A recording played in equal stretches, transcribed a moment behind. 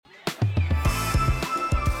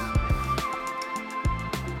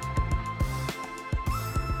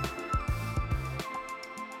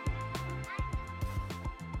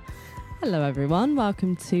Hello everyone,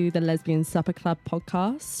 welcome to the Lesbian Supper Club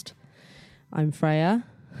podcast. I'm Freya.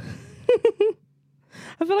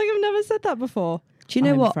 I feel like I've never said that before. Do you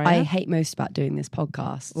know what Freya. I hate most about doing this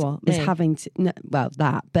podcast? What? Is Me? having to, no, well,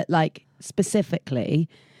 that, but like specifically,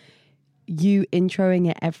 you introing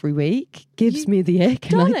it every week gives me the ick,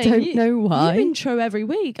 Darling, and I don't know why. You intro every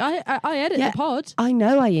week. I edit the pod. I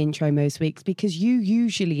know I intro most weeks because you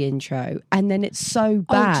usually intro, and then it's so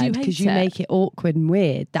bad you because hate you it? make it awkward and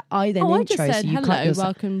weird that I then I intro. just said so you cut hello, yourself.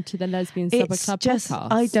 welcome to the Lesbian Supper It's Club just, podcast.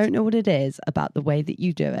 I don't know what it is about the way that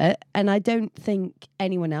you do it, and I don't think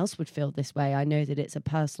anyone else would feel this way. I know that it's a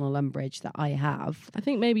personal umbrage that I have. I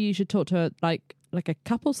think maybe you should talk to like a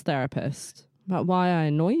couples therapist about why I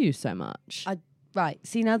annoy you so much. Right,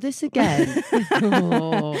 see now this again. Has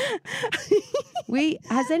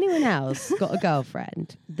anyone else got a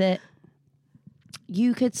girlfriend that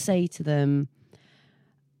you could say to them,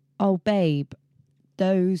 "Oh babe,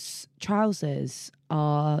 those trousers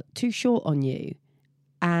are too short on you,"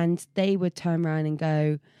 and they would turn around and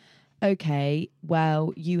go, "Okay,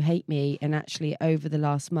 well, you hate me, and actually over the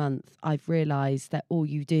last month I've realised that all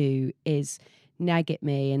you do is nag at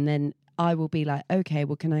me," and then I will be like, "Okay,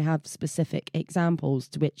 well, can I have specific examples?"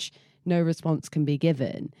 To which no response can be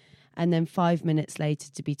given. And then 5 minutes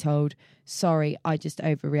later to be told, "Sorry, I just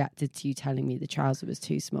overreacted to you telling me the trouser was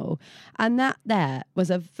too small." And that there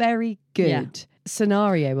was a very good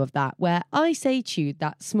scenario of that, where I say to you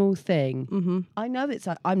that small thing. Mm-hmm. I know it's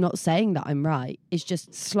like, I'm not saying that I'm right. It's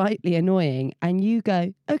just slightly annoying. And you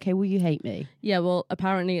go, "Okay, well, you hate me." Yeah, well,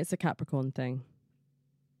 apparently it's a Capricorn thing.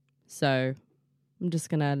 So I'm just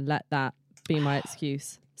going to let that be my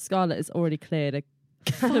excuse. Scarlett has already cleared a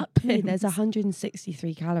can of Fuck me, Pims. there's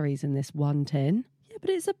 163 calories in this one tin. Yeah, but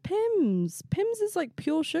it's a Pims. Pims is like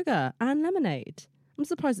pure sugar and lemonade. I'm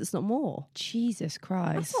surprised it's not more. Jesus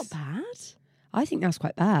Christ. That's not bad. I think that's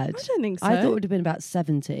quite bad. I don't think so. I thought it would have been about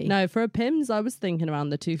 70. No, for a Pims, I was thinking around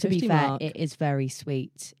the 250 To be fair, mark. it is very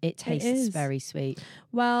sweet. It tastes very sweet.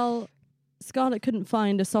 Well, Scarlett couldn't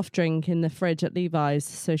find a soft drink in the fridge at Levi's,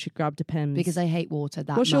 so she grabbed a Pims. Because I hate water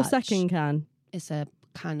that What's much. your second can? It's a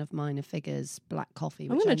can of Minor Figures black coffee,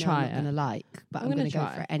 I'm which gonna I know try I'm not it. going to like, but I'm gonna going to go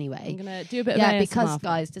try for it I'm anyway. going to do a bit of Yeah, ASMR. because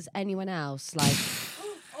guys, does anyone else like...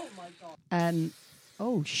 Oh my God.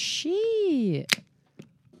 Oh, shit.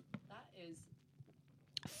 That is...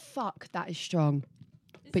 Fuck, that is strong.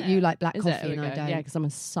 Is But it? you like black Is it? coffee Here and we I go. don't. Yeah, because I'm a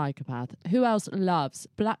psychopath. Who else loves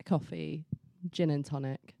black coffee, gin and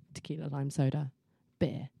tonic, tequila, lime soda,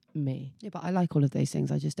 beer? Me. Yeah, but I like all of those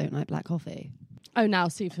things. I just don't like black coffee. Oh, now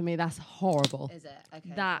see, for me, that's horrible. Is it?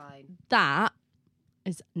 Okay, That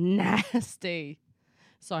is nasty.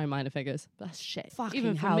 Sorry, Minor Figures. That's shit. Fucking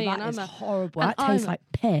Even for hell, me, that and is I'm horrible. and That tastes I'm- like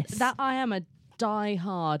piss. that I am a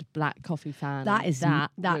die-hard black coffee fan. That is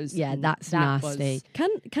that's nasty.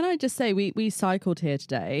 Can I just say we cycled here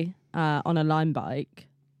today on a Lime bike.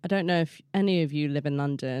 I don't know if any of you live in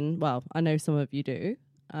London. Well, I know some of you do.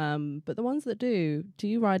 But the ones that do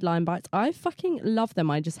you ride Lime bikes? I fucking love them.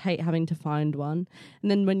 I just hate having to find one. And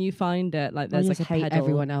then when you find it, like there's I like just a hate pedal.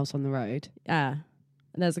 everyone else on the road. Yeah.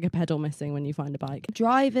 And there's like a pedal missing when you find a bike.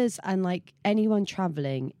 Drivers and like anyone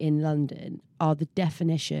travelling in London are the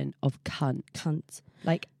definition of cunt. Cunt.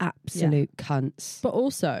 Like absolute cunts. But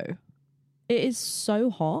also, it is so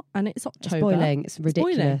hot and it's October. It's boiling. It's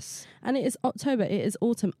ridiculous. And it is October. It is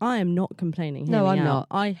autumn. I am not complaining. Hear No, me I'm out. not.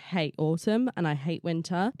 I hate autumn and I hate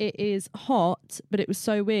winter. It is hot, but it was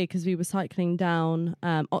so weird because we were cycling down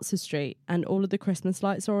Oxford Street and all of the Christmas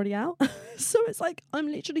lights are already out. So it's like I'm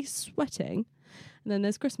literally sweating. And then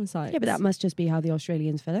there's Christmas lights. Yeah, but that must just be how the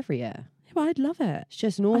Australians feel every year. Yeah, but I'd love it. It's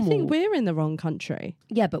just normal. I think we're in the wrong country.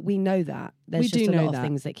 Yeah, but we know that. There's We just do a know lot that. of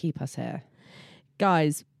things that keep us here.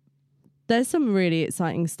 Guys, there's some really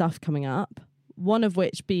exciting stuff coming up. One of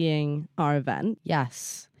which being our event.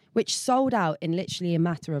 Yes. Which sold out in literally a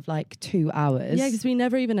matter of like 2 hours. Yeah, because we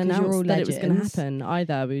never even 'Cause you're all announced that it was going to legends. happen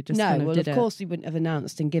either. We just No, kind of well, did of it. course we wouldn't have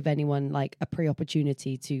announced and give anyone like a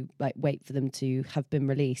pre-opportunity to like wait for them to have been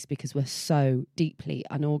released because we're so deeply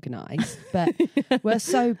unorganized. But we're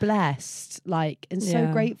so blessed, like, and so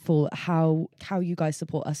Yeah. grateful how you guys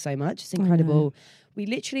support us so much. It's incredible. We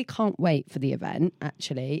literally can't wait for the event,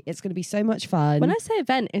 actually. It's going to be so much fun. When I say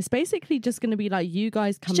event, it's basically just going to be like you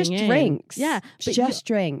guys coming It's just in. drinks. Yeah. It's just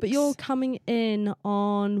drinks. But you're coming in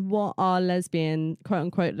on what our lesbian, quote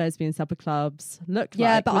unquote, lesbian supper clubs look like.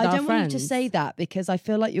 Yeah, but with I our don't want you to friends. say that because I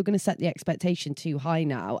feel like you're going to set the expectation too high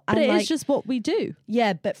now. But And it like, is just what we do.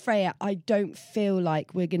 yeah, but Freya, I don't feel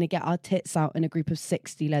like we're going to get our tits out in a group of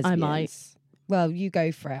 60 lesbians. I might. Well, you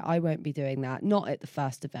go for it. I won't be doing that. Not at the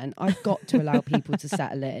first event. I've got to allow people to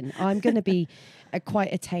settle in. I'm going to be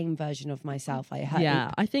quite a tame version of myself, I hope.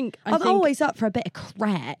 Yeah, I think I'm always up for a bit of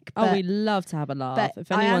crack. Oh, we love to have a laugh. but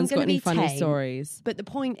If I am anyone's got gonna any be funny tame. stories. But the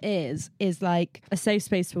point is like... A safe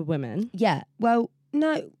space for women. Yeah, well,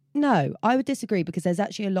 no, I would disagree because there's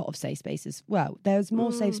actually a lot of safe spaces. Well, there's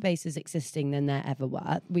more safe spaces existing than there ever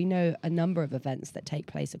were. We know a number of events that take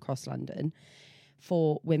place across London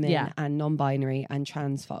for women and non-binary and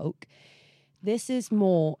trans folk. This is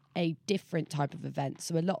more a different type of event.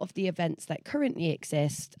 So a lot of the events that currently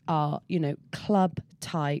exist are, club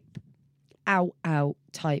type, out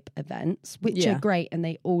type events, which are great and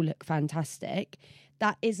they all look fantastic.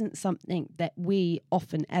 That isn't something that we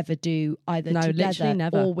often ever do either together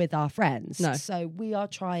or with our friends. No. So we are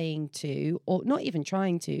trying to, or not even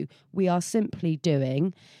trying to, we are simply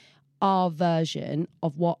doing our version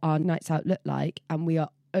of what our nights out look like, and we are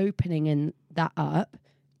opening that up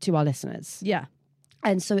to our listeners. Yeah.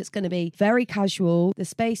 And so it's going to be very casual. The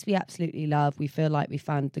space we absolutely love. We feel like we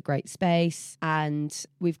found the great space, and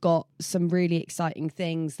we've got some really exciting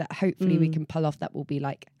things that hopefully we can pull off that will be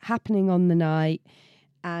like happening on the night.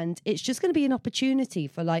 And it's just going to be an opportunity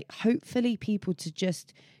for like hopefully people to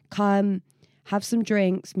just come, have some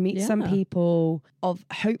drinks, meet some people of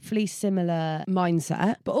hopefully similar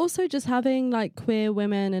mindset. But also just having like queer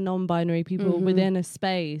women and non-binary people within a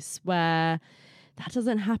space where that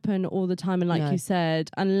doesn't happen all the time. And like you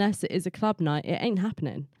said, unless it is a club night, it ain't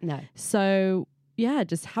happening. No. So yeah,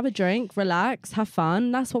 just have a drink, relax, have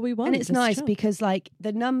fun. That's what we want. And it's just nice chill. because like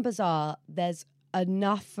the numbers are, there's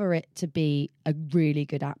enough for it to be a really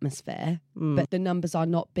good atmosphere, but the numbers are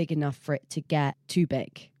not big enough for it to get too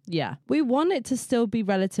big. Yeah. We want it to still be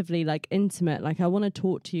relatively like intimate. Like I want to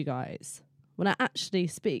talk to you guys when I actually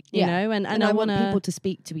speak, you know, and I want people to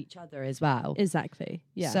speak to each other as well. Exactly.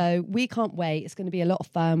 Yeah. So we can't wait. It's going to be a lot of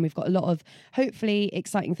fun. We've got a lot of hopefully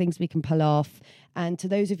exciting things we can pull off. And to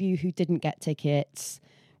those of you who didn't get tickets,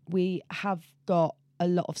 we have got a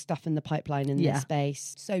lot of stuff in the pipeline in this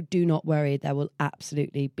space. So do not worry. There will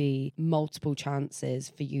absolutely be multiple chances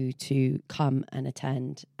for you to come and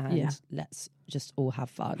attend, and let's just all have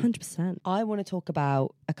fun. 100%. I want to talk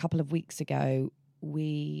about a couple of weeks ago,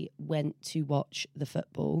 we went to watch the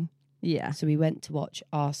football. Yeah. So we went to watch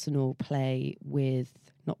Arsenal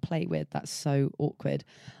that's so awkward.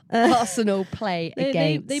 Arsenal play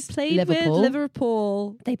against they played Liverpool. with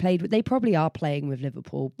Liverpool. They probably are playing with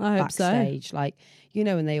Liverpool I hope backstage. so. Like,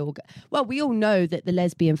 and they all we all know that the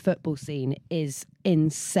lesbian football scene is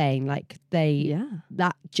insane. Like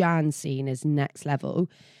that Jan scene is next level.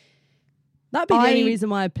 That'd be the only reason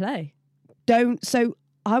why I'd play. So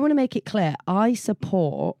I want to make it clear. I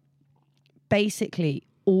support basically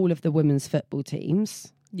all of the women's football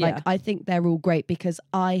teams. Yeah. Like, I think they're all great because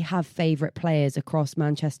I have favourite players across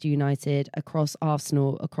Manchester United, across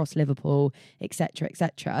Arsenal, across Liverpool, etc.,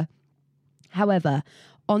 etc. However,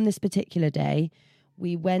 on this particular day,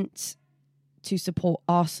 we went to support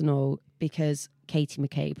Arsenal because Katie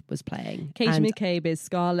McCabe was playing. Katie McCabe is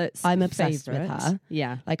Scarlett's I'm obsessed favourite. with her.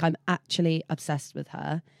 Yeah. Like, I'm actually obsessed with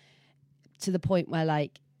her to the point where,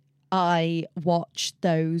 like, I watch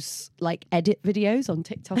those like edit videos on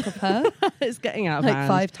TikTok of her. It's getting out of like hand.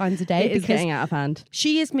 5 times a day. It is getting out of hand.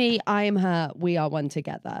 She is me, I am her, we are one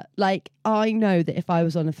together. Like, I know that if I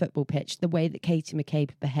was on a football pitch, the way that Katie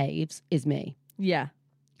McCabe behaves is me. Yeah.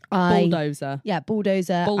 Bulldozer. Yeah,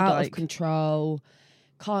 bulldozer, out Bulldyke. of control,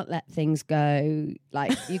 can't let things go.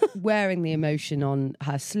 Like, you're wearing the emotion on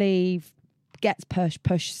her sleeve, gets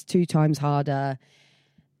pushed 2 times harder.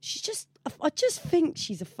 I just think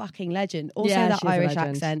she's a fucking legend. Also, that Irish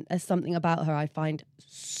accent, there's something about her I find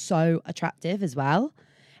so attractive as well.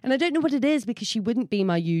 And I don't know what it is because she wouldn't be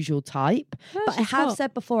my usual type. But I have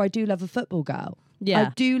said before, I do love a football girl. Yeah. I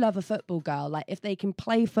do love a football girl. Like, if they can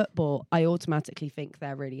play football, I automatically think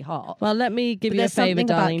they're really hot. Well, let me give you a favour,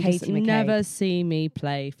 darling. Just never see me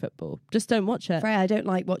play football. Just don't watch it. Freya, I don't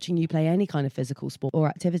like watching you play any kind of physical sport or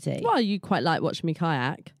activity. Well, you quite like watching me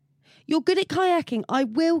kayak. You're good at kayaking. I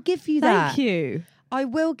will give you that. Thank you. I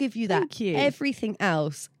will give you that. Thank you. Everything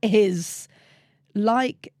else is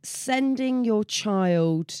like sending your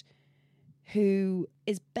child who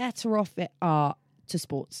is better off at art to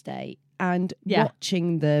sports day and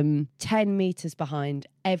watching them 10 meters behind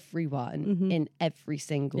everyone in every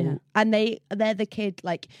single and they're the kid,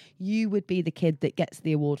 like, you would be the kid that gets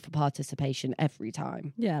the award for participation every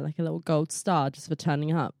time. Yeah, like a little gold star just for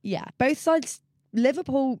turning up. Yeah, both sides.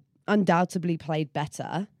 Liverpool undoubtedly played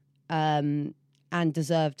better and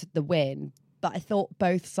deserved the win, but I thought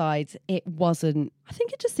both sides, it wasn't I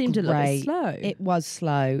think it just seemed great. a little bit slow. It was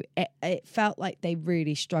slow. It felt like they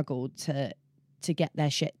really struggled to get their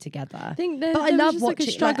shit together. I think but I love just watching like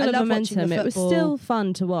a struggle of momentum. It was football. still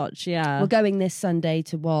fun to watch. Yeah, We're going this Sunday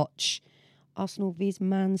to watch Arsenal vs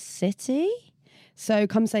Man City. So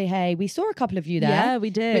come say hey. We saw a couple of you there. Yeah, we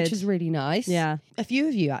did, which was really nice. Yeah, a few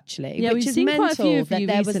of you actually. Yeah, which we've is seen mental quite a few of that you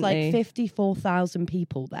there was recently. like 54,000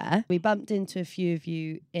 people there. We bumped into a few of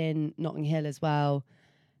you in Notting Hill as well,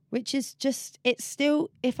 which is just, it's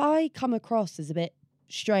still, if I come across as a bit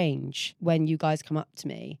strange when you guys come up to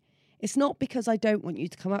me, it's not because I don't want you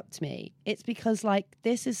to come up to me. It's because like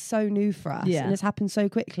this is so new for us and it's happened so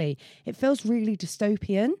quickly. It feels really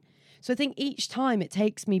dystopian. So I think each time it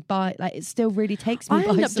takes me by, like it still really takes me by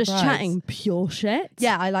surprise. I end up just chatting pure shit.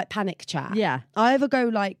 Yeah, I like panic chat. Yeah. I ever go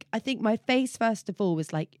like, I think my face first of all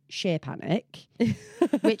was like sheer panic,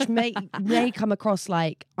 which may come across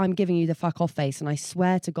like I'm giving you the fuck off face, and I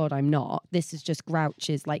swear to God I'm not. This is just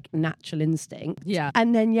Grouch's like natural instinct. Yeah.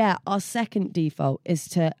 And then our second default is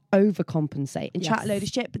to overcompensate and chat a load of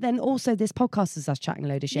shit, but then also this podcast is us chatting a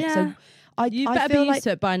load of shit. Yeah. So you I better feel be used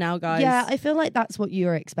to it by now, guys. Yeah, I feel like that's what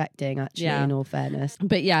you're expecting, actually, in all fairness.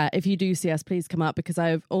 But yeah, if you do see us, please come up, because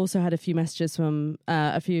I've also had a few messages from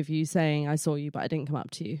a few of you saying I saw you, but I didn't come up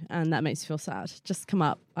to you. And that makes me feel sad. Just come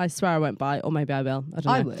up. I swear I won't bite, or maybe I will. I don't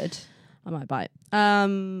know. I would. I might bite.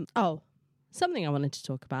 Something I wanted to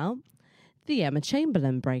talk about. The Emma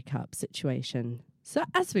Chamberlain breakup situation. So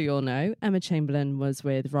as we all know, Emma Chamberlain was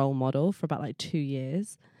with Role Model for about like 2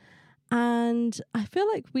 years. And I feel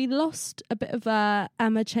like we lost a bit of a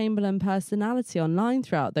Emma Chamberlain personality online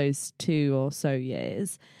throughout those 2 or so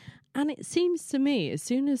years. And it seems to me, as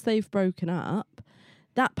soon as they've broken up,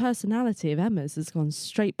 that personality of Emma's has gone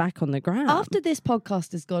straight back on the ground. After this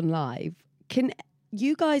podcast has gone live, can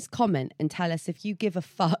you guys comment and tell us if you give a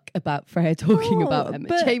fuck about Freya talking about Emma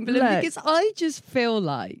Chamberlain? Because I just feel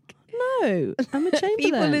like... No, Emma Chamberlain.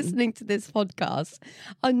 People listening to this podcast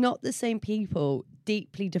are not the same people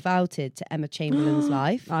deeply devoted to Emma Chamberlain's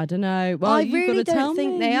life. I don't know. Well, I really don't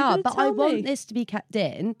think they are, but I want this to be kept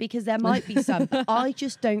in because there might be some. But I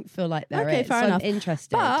just don't feel like there is. Fair so enough. I'm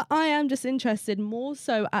interested. But I am just interested more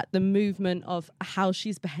so at the movement of how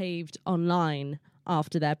she's behaved online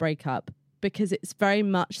after their breakup. Because it's very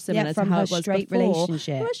much similar to how it was straight before.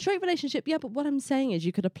 relationship. From a straight relationship, yeah. But what I'm saying is,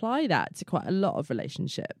 you could apply that to quite a lot of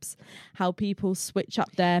relationships. How people switch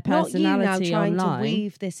up their personality not you now trying online. to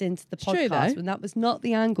weave this into the It's true, podcast though. when that was not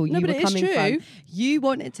the angle you No, but were it is coming true. from. You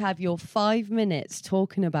wanted to have your 5 minutes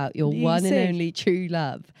talking about your one and only true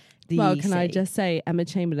love. Well, can I just say, Emma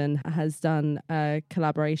Chamberlain has done a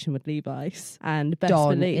collaboration with Levi's, and best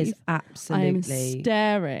Don believe is absolutely. I am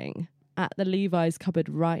staring at the Levi's cupboard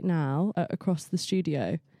right now across the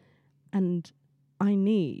studio, and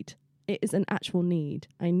it is an actual need.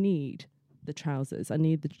 I need the trousers. I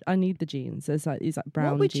need the jeans. There's like these like brown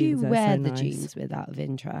jeans. What would you They're wear so the nice. jeans with out of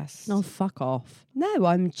interest? Oh, fuck off. No,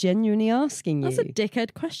 I'm genuinely asking you. That's a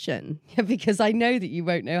dickhead question. Because I know that you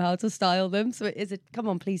won't know how to style them. So come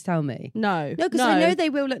on, please tell me. No, because I know they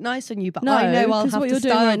will look nice on you, but no, I know I'll have what to you're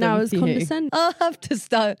style doing right them now is for you. condescending. I'll have to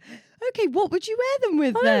style. Okay, what would you wear them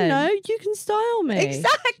with I then? don't know. You can style me.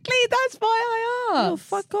 Exactly. That's why I asked. Oh,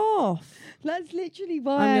 fuck off. That's literally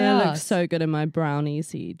why I'm going to look asked. so good in my brownie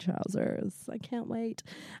seed trousers. I can't wait.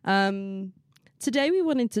 Today we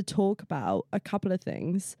wanted to talk about a couple of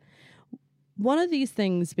things. One of these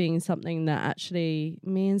things being something that actually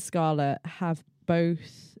me and Scarlett have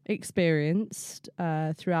both experienced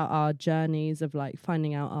throughout our journeys of like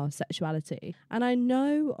finding out our sexuality. And I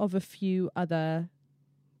know of a few other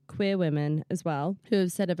queer women as well who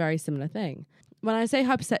have said a very similar thing. When I say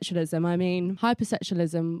hypersexualism, I mean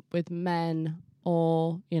hypersexualism with men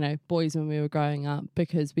or, boys when we were growing up,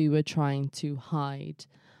 because we were trying to hide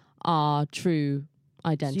our true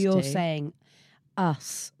identity. So you're saying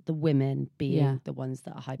us, the women, being the ones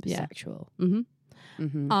that are hypersexual. Yeah.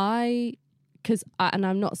 Mm-hmm. Mm-hmm. And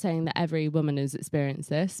I'm not saying that every woman has experienced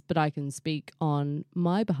this, but I can speak on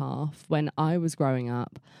my behalf. When I was growing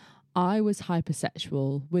up, I was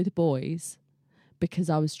hypersexual with boys because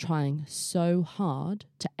I was trying so hard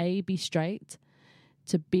to A, be straight,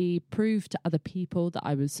 to B, prove to other people that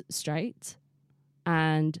I was straight,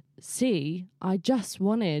 and C, I just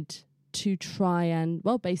wanted to try and,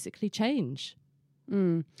 basically change.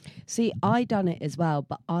 See, I done it as well,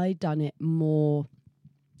 but I done it more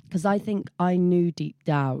because I think I knew deep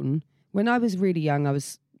down when I was really young, I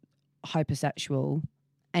was hypersexual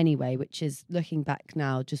anyway, which is looking back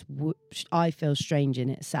now, just I feel strange in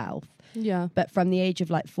itself. Yeah. But from the age of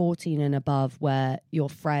like 14 and above, where your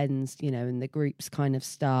friends, and the groups kind of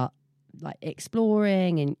start like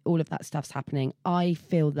exploring and all of that stuff's happening, I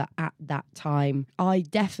feel that at that time I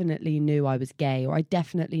definitely knew I was gay, or I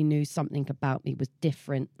definitely knew something about me was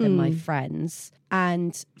different than my friends.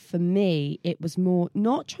 And for me, it was more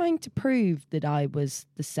not trying to prove that I was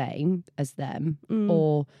the same as them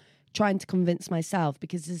or trying to convince myself,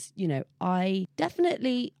 because as you know, I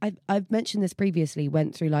definitely, I've mentioned this previously,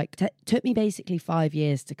 went through like took me basically 5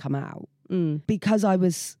 years to come out because I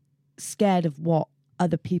was scared of what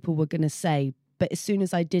other people were going to say. But as soon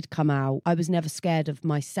as I did come out, I was never scared of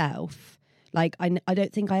myself. Like I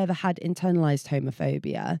don't think I ever had internalized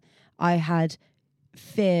homophobia. I had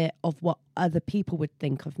fear of what other people would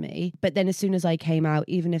think of me. But then as soon as I came out,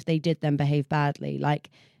 even if they did then behave badly, like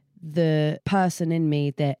the person in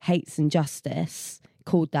me that hates injustice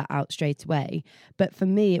called that out straight away. But for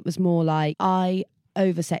me, it was more like I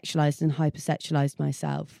over-sexualized and hypersexualized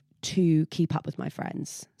myself to keep up with my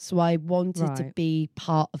friends. So I wanted to be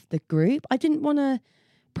part of the group. I didn't want to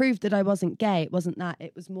prove that I wasn't gay. It wasn't that.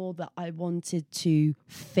 It was more that I wanted to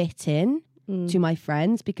fit in to my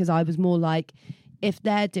friends, because I was more like, if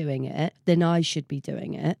they're doing it, then I should be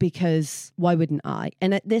doing it, because why wouldn't I?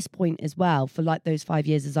 And at this point as well, for like those 5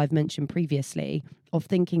 years, as I've mentioned previously, of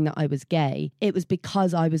thinking that I was gay, it was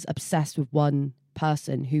because I was obsessed with one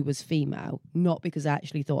person who was female, not because I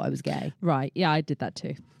actually thought I was gay. Right. Yeah, I did that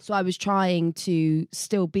too. So I was trying to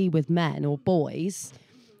still be with men or boys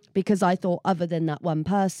because I thought other than that one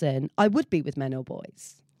person, I would be with men or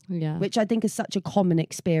boys. Yeah. Which I think is such a common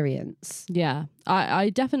experience. Yeah. I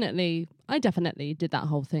definitely did that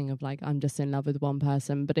whole thing of like, I'm just in love with one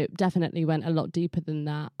person, but it definitely went a lot deeper than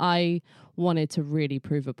that. I wanted to really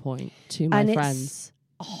prove a point to my friends. It's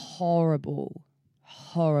a horrible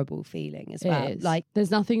feeling as well. Like,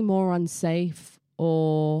 there's nothing more unsafe,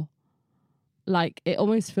 or like it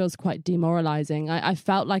almost feels quite demoralizing. I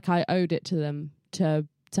felt like I owed it to them to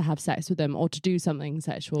have sex with them or to do something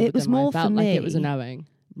sexual with them. Was more I felt for like me. it was a knowing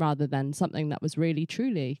rather than something that was really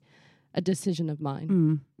truly a decision of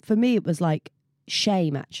mine. For me, it was like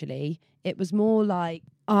shame, actually. It was more like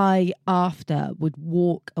I, after, would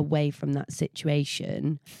walk away from that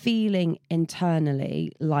situation feeling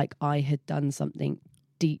internally like I had done something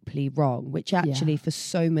deeply wrong, which actually for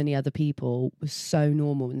so many other people was so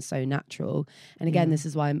normal and so natural. And again, this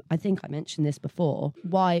is why I think I mentioned this before,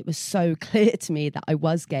 why it was so clear to me that I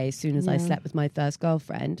was gay as soon as I slept with my first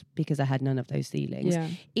girlfriend, because I had none of those feelings.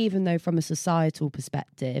 Even though from a societal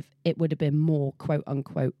perspective, it would have been more quote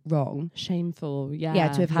unquote wrong. Shameful, to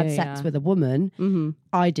have had sex with a woman.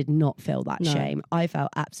 I did not feel that shame. I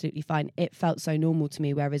felt absolutely fine. It felt so normal to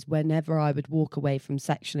me, whereas whenever I would walk away from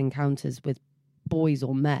sexual encounters with boys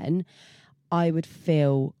or men, I would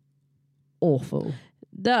feel awful.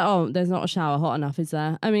 There's not a shower hot enough, is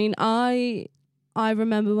there? I mean, I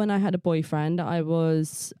remember when I had a boyfriend, I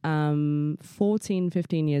was 14,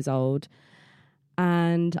 15 years old.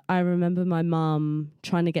 And I remember my mum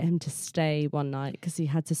trying to get him to stay one night because he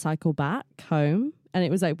had to cycle back home. And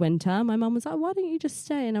it was like winter. My mum was like, why don't you just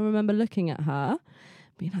stay? And I remember looking at her,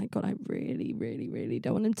 being like, God, I really, really, really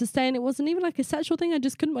don't want him to stay. And it wasn't even like a sexual thing. I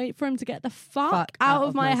just couldn't wait for him to get the fuck out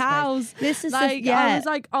of my house. This is like, I was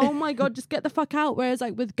like, oh my God, just get the fuck out. Whereas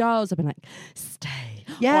like with girls, I've been like, stay.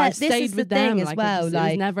 Yeah, or I've this stayed is with the them thing as well. it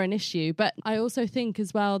was never an issue. But I also think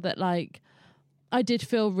as well that like, I did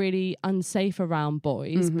feel really unsafe around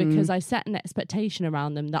boys because I set an expectation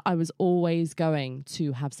around them that I was always going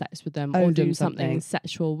to have sex with them or do something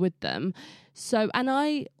sexual with them. So, and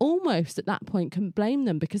I almost at that point couldn't blame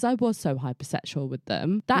them because I was so hypersexual with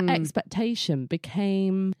them. That expectation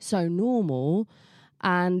became so normal.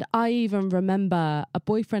 And I even remember a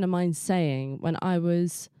boyfriend of mine saying when I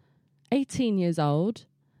was 18 years old,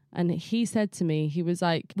 and he said to me, he was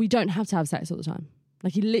like, we don't have to have sex all the time.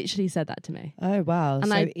 Like, he literally said that to me. Oh, wow. And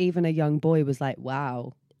so even a young boy was like,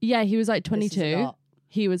 wow. Yeah, he was like 22.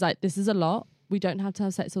 He was like, this is a lot. We don't have to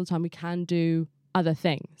have sex all the time. We can do other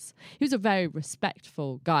things. He was a very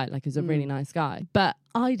respectful guy. Like, he was a really nice guy. But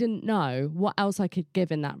I didn't know what else I could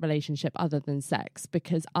give in that relationship other than sex,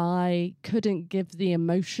 because I couldn't give the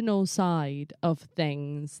emotional side of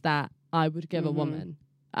things that I would give a woman.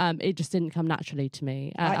 It just didn't come naturally to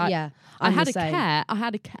me. I had a care. I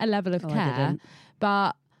had a level of care.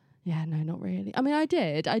 But yeah, no, not really. I mean, I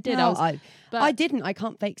did. No, I didn't. I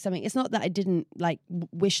can't fake something. It's not that I didn't like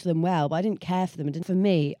wish them well, but I didn't care for them. And for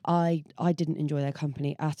me, I didn't enjoy their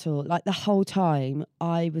company at all. Like the whole time,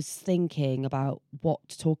 I was thinking about what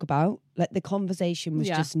to talk about. Like the conversation was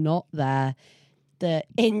just not there. The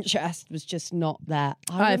interest was just not there.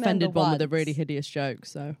 I offended one with a really hideous joke.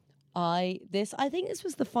 So I think this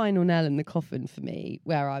was the final nail in the coffin for me,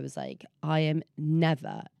 where I was like, I am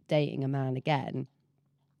never dating a man again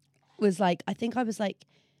was like, I think I was like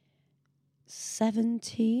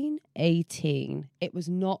 17, 18. It was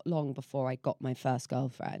not long before I got my first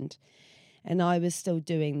girlfriend. And I was still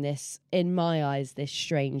doing this, in my eyes, this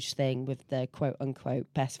strange thing with the quote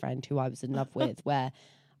unquote best friend who I was in love with, where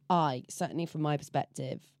I, certainly from my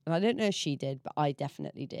perspective, and I don't know if she did, but I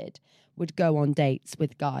definitely did, would go on dates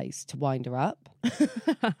with guys to wind her up.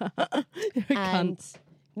 And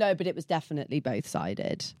no, but it was definitely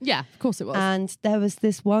both-sided. Yeah, of course it was. And there was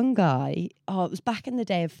this one guy, it was back in the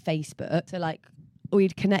day of Facebook. So like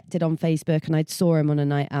we'd connected on Facebook and I'd saw him on a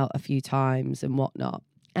night out a few times and whatnot.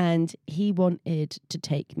 And he wanted to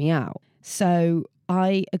take me out. So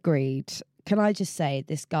I agreed. Can I just say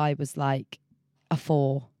this guy was like a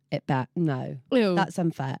 4 at best? No, Ew. that's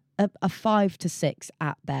unfair. A 5 to 6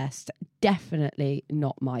 at best. Definitely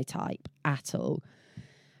not my type at all.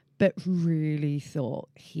 But really thought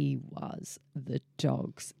he was the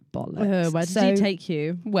dog's bollocks. Where did he take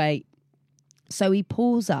you? Wait. So he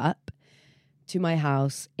pulls up to my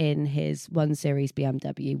house in his 1 Series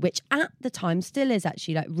BMW, which at the time still is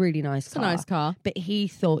actually like really nice car. It's a nice car. But he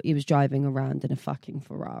thought he was driving around in a fucking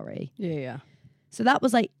Ferrari. Yeah. So that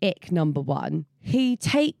was like ick number 1. He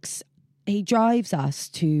drives us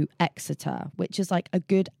to Exeter, which is like a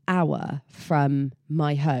good hour from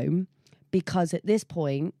my home, because at this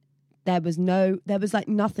point there was like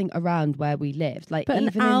nothing around where we lived. Like, but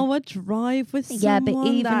even an hour drive with someone, yeah, but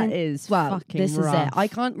even that is fucking this rough. is it. I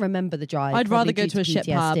can't remember the drive. I'd rather go probably to a due shit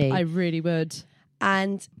pub. PTSD. I really would.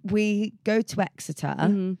 And we go to Exeter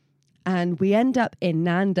and we end up in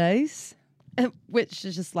Nando's, which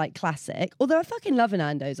is just like classic. Although I fucking love a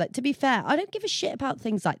Nando's. Like, to be fair, I don't give a shit about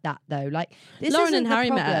things like that though. Like, this Lauren isn't and the Harry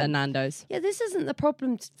met problem. at Nando's. Yeah, this isn't the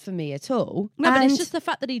problem for me at all. No, but And it's just the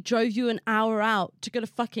fact that he drove you an hour out to go to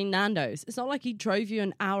fucking Nando's. It's not like he drove you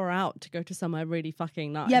an hour out to go to somewhere really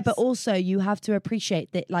fucking nice. yeah, but also you have to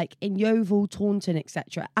appreciate that, like in Yeovil, Taunton,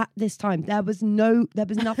 etc. At this time, there was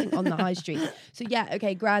nothing on the high street. So yeah,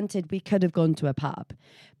 okay, granted, we could have gone to a pub,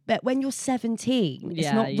 but when you're 17,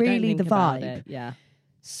 it's not you don't really think the about vibe. it. Yeah.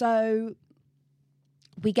 So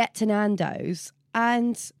we get to Nando's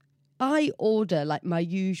and I order like my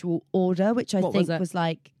usual order, which I What think was it? was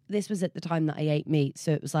like, this was at the time that I ate meat.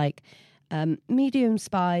 So it was like medium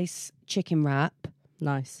spice chicken wrap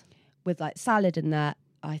Nice. with like salad in that.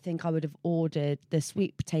 I think I would have ordered the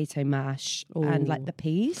sweet potato mash and like Ooh. the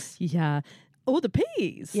peas. Yeah. Oh, the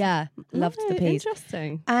peas. Yeah, loved the Oh, peas.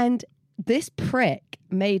 Interesting. And this prick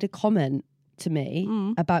made a comment to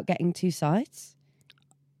me about getting 2 sides.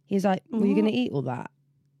 He's like, "Well, you're going to eat all that?"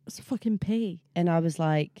 It's a fucking pea. And I was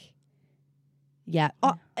like, yeah.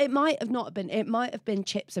 Oh, it might have not been. It might have been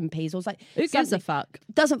chips and peas. I was like, Who gives a something- fuck?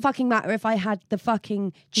 Doesn't fucking matter if I had the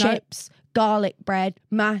fucking chips, garlic bread,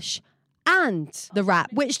 mash, and the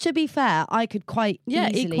wrap. Which, to be fair, I could quite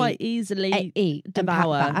easily eat and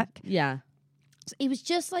devour. pack back. Yeah. So he was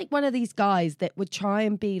just like one of these guys that would try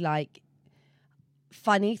and be like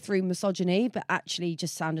funny through misogyny, but actually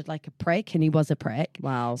just sounded like a prick, and he was a prick.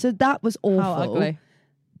 Wow. So that was awful. How ugly.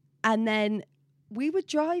 And then we were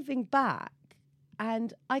driving back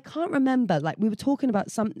and I can't remember, like we were talking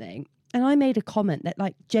about something and I made a comment that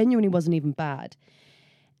like genuinely wasn't even bad.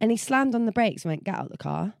 And he slammed on the brakes and went, "Get out of the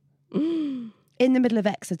car." In the middle of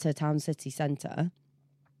Exeter town city centre.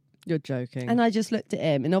 You're joking. And I just looked at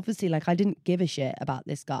him and obviously like I didn't give a shit about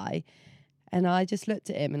this guy. And I just looked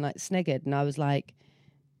at him and like sniggered and I was like,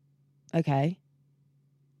 okay.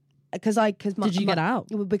 Did you get out?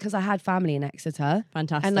 Because I had family in Exeter.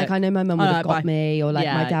 Fantastic. And like I know my mum would have got me, or like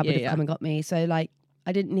my dad would have yeah. come and got me. So like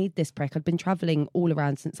I didn't need this prick. I'd been travelling all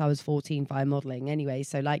around since I was 14 via modelling anyway.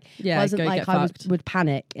 So like it wasn't go like get I fucked. would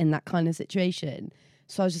panic in that kind of situation.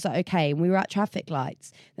 So I was just like, okay. And we were at traffic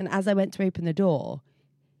lights. Then as I went to open the door,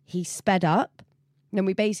 he sped up. Then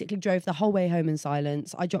we basically drove the whole way home in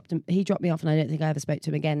silence. He dropped me off and I don't think I ever spoke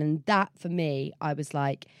to him again. And that for me, I was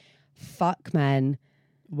like, fuck men.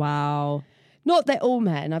 Wow. Not that all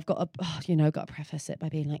men. I've got to preface it by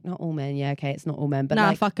being like, not all men. Yeah, okay, it's not all men, but Nah,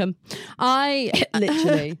 like, fuck them. I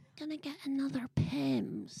literally gonna get another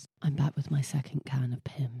Pimm's. I'm back with my second can of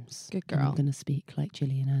Pimm's. Good And girl. I'm gonna speak like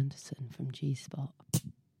Gillian Anderson from G Spot.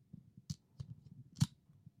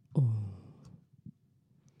 Oh.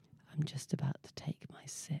 I'm just about to take my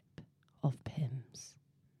sip of Pimm's.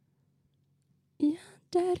 Yeah,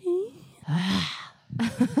 daddy.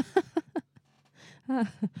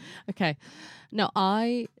 Okay. No,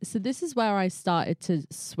 so this is where I started to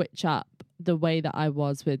switch up the way that I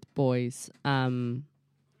was with boys. But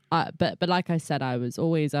like I said, I was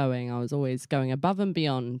always owing. I was always going above and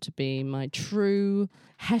beyond to be my true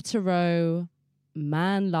hetero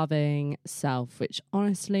man-loving self, which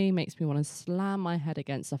honestly makes me want to slam my head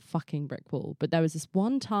against a fucking brick wall. But there was this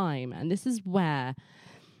one time, and this is where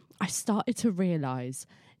I started to realise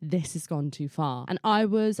this has gone too far. And I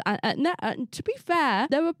was, to be fair,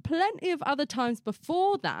 there were plenty of other times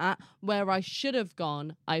before that where I should have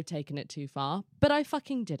gone, I've taken it too far, but I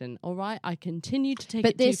fucking didn't, all right? I continued to take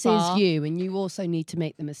it too far. But this is you, and you also need to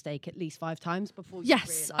make the mistake at least 5 times before you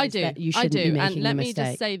yes, I do. that you shouldn't be making and let the me mistake.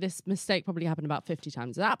 just say this mistake probably happened about 50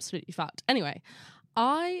 times. It's absolutely fact. Anyway,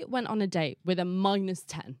 I went on a date with a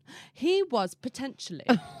 -10. He was potentially,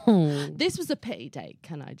 this was a pity date,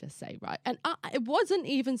 can I just say, right? And it wasn't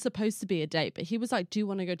even supposed to be a date, but he was like, do you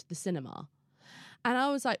want to go to the cinema? And I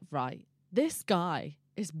was like, right, this guy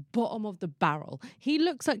is bottom of the barrel. He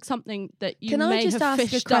looks like something that you Can may I just have ask a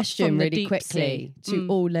fished up question from the really deep quickly sea. to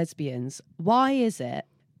all lesbians? Why is it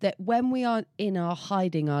that when we are in our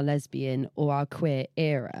hiding our lesbian or our queer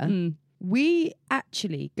era, we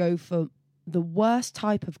actually go for the worst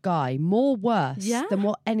type of guy, more worse than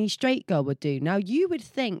what any straight girl would do? Now, you would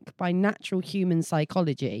think by natural human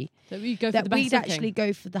psychology that we'd go for that the best we'd looking. actually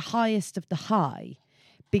go for the highest of the high,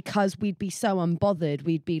 because we'd be so unbothered.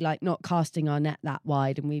 We'd be like not casting our net that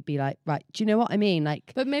wide, and we'd be like, right, do you know what I mean?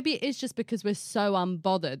 Like, but maybe it's just because we're so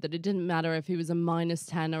unbothered that it didn't matter if he was a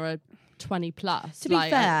 -10 or a 20 plus. To be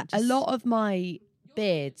fair, a lot of my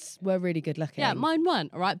beards were really good looking. Yeah, mine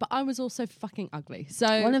weren't, all right? But I was also fucking ugly.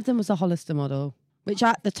 So one of them was a Hollister model, which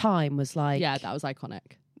at the time was like... yeah, that was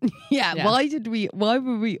iconic. yeah, why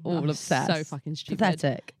were we all Oh, obsessed? So fucking stupid.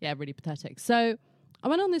 Pathetic. Yeah, really pathetic. So I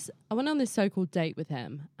went on this so-called date with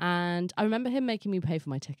him, and I remember him making me pay for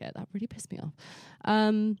my ticket. That really pissed me off.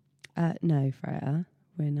 No, Freya.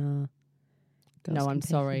 We're not. No, I'm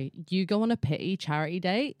sorry. You go on a pity charity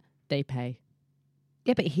date, they pay.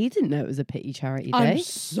 Yeah, but he didn't know it was a pity charity date. I'm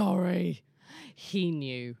sorry. He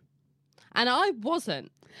knew. And I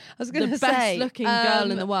wasn't. I was going to the best looking girl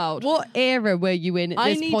in the world. What era were you in at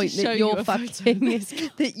I this need point to show that you you're a photo fucking of this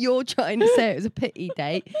that you're trying to say it was a pity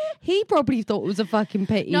date? He probably thought it was a fucking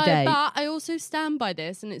pity no, date. but I also stand by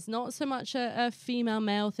this, and it's not so much a female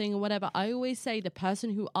male thing or whatever. I always say the person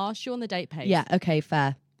who asked you on the date pays. Yeah, okay,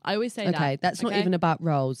 fair. I always say that. Okay, that's not even about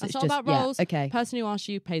roles. That's it's not just, about roles. Yeah, okay. Person who asked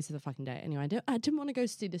you pays for the fucking date. Anyway, I didn't want to go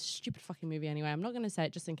see this stupid fucking movie anyway. I'm not going to say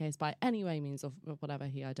it just in case by any way means of whatever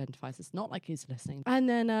he identifies. It's not like he's listening. And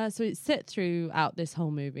then, so it sit throughout this whole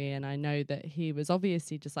movie, and I know that he was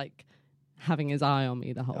obviously just like having his eye on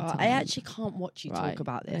me the whole time. I actually can't watch you talk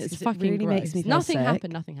about this. It's 'cause fucking it really gross. makes me feel Nothing sick.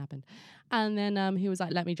 happened. And then he was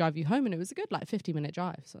like, let me drive you home. And it was a good like 50-minute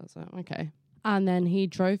drive. So I was like, okay. And then he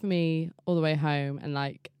drove me all the way home and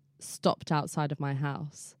like stopped outside of my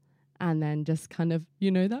house. And then just kind of,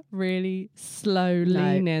 you know, that really slow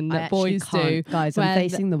lean in that boys do. Guys, I'm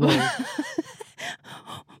facing the wall.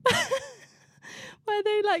 Where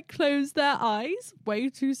they like close their eyes way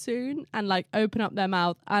too soon and like open up their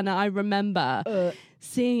mouth. And I remember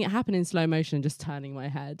seeing it happen in slow motion and just turning my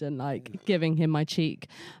head and like giving him my cheek.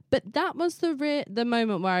 But that was the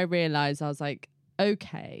moment where I realized I was like,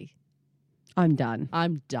 okay, I'm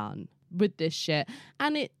done with this shit.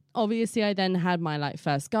 And it obviously I then had my like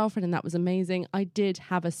first girlfriend, and that was amazing. I did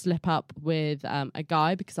have a slip up with a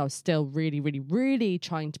guy because I was still really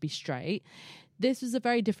trying to be straight. This was a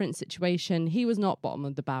very different situation. He was not bottom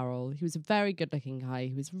of the barrel. He was a very good looking guy.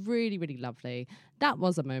 He was really lovely. That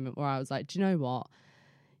was a moment where I was like, do you know what?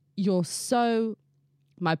 You're so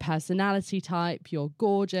my personality type. You're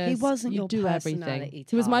gorgeous. He wasn't you your do personality everything. type.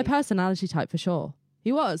 He was my personality type for sure.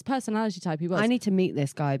 He was personality type. He was. I need to meet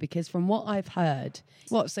this guy because from what I've heard,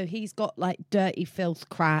 so he's got like dirty filth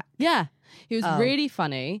crack. Yeah, he was really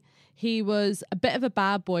funny. He was a bit of a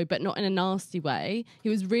bad boy, but not in a nasty way. He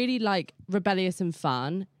was really like rebellious and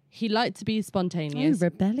fun. He liked to be spontaneous. Oh,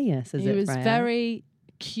 rebellious, is it? He was Freya? very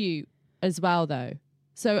cute as well, though.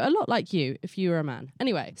 So a lot like you, if you were a man.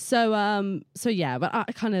 Anyway, so yeah, but I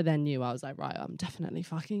kind of then knew. I was like, right, I'm definitely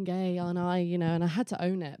fucking gay, aren't I? You know, and I had to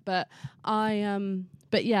own it. But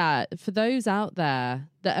but yeah, for those out there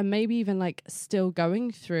that are maybe even like still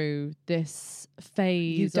going through this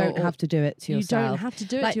phase, you don't have to do it to yourself. You don't have to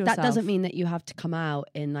do it like, to yourself. That doesn't mean that you have to come out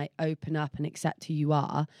and like open up and accept who you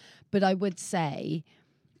are. But I would say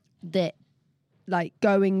that like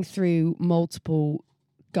going through multiple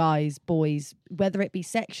guys, boys, whether it be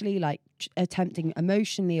sexually, like attempting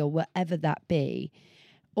emotionally or whatever that be,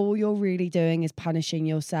 all you're really doing is punishing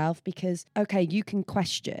yourself because, okay, you can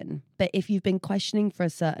question, but if you've been questioning for a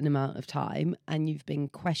certain amount of time and you've been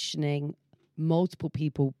questioning multiple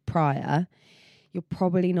people prior, you're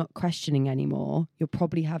probably not questioning anymore. You're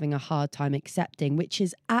probably having a hard time accepting, which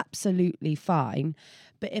is absolutely fine.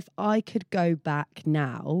 But if I could go back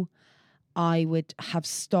now, I would have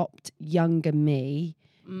stopped younger me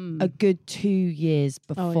a good 2 years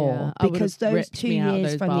before, because those 2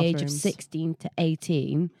 years from the age of 16 to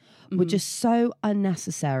 18 were just so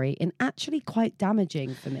unnecessary and actually quite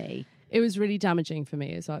damaging for me. It was really damaging for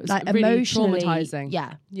me as well. It was like really emotionally traumatizing.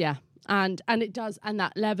 Yeah. And it does, and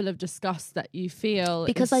that level of disgust that you feel,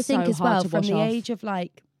 because I think so as well, from the off. age of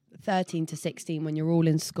like 13 to 16, when you're all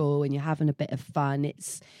in school and you're having a bit of fun,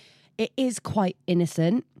 it is quite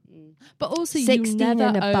innocent. But also, 16 you never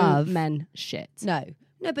and above, owe men shit.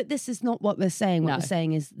 No, but this is not what we're saying. What we're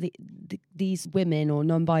saying is these women or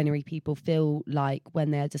non-binary people feel like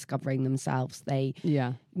when they're discovering themselves, they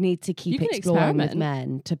need to keep exploring with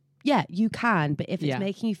men. You can, but if it's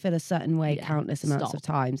making you feel a certain way countless amounts of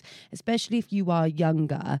times, especially if you are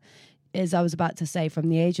younger, as I was about to say, from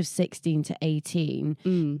the age of 16 to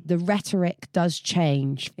 18, the rhetoric does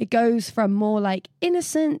change. It goes from more like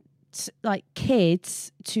innocent, like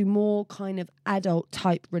kids, to more kind of adult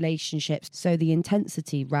type relationships. So the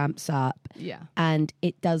intensity ramps up. And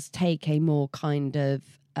it does take a more kind of,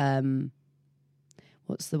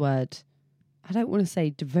 what's the word? I don't want to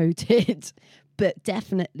say devoted, but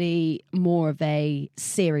definitely more of a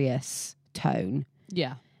serious tone.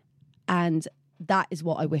 And that is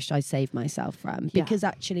what I wish I saved myself from. Because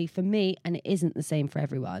actually for me, and it isn't the same for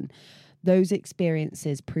everyone, those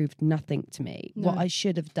experiences proved nothing to me. What I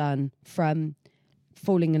should have done, from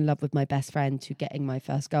falling in love with my best friend to getting my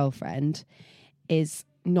first girlfriend, is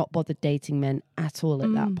not bothered dating men at all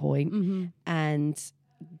at that point, and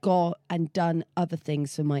got and done other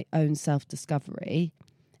things for my own self-discovery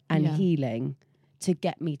and healing to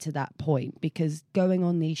get me to that point. Because going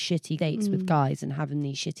on these shitty dates with guys and having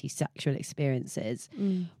these shitty sexual experiences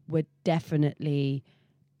were definitely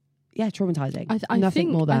traumatizing.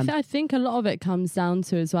 I think a lot of it comes down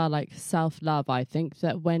to as well, like self-love. I think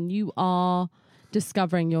that when you are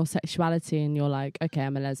discovering your sexuality and you're like, okay,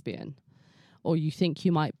 I'm a lesbian, or you think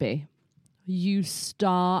you might be, you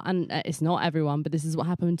start, and it's not everyone, but this is what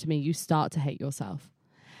happened to me, you start to hate yourself.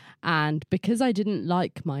 And because I didn't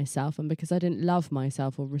like myself, and because I didn't love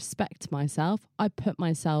myself or respect myself, I put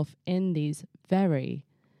myself in these very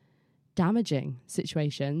damaging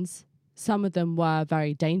situations. Some of them were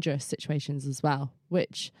very dangerous situations as well,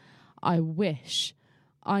 which I wish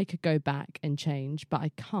I could go back and change, but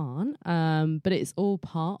I can't. But it's all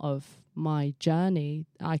part of my journey.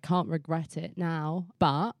 I can't regret it now.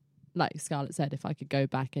 But like Scarlett said, if I could go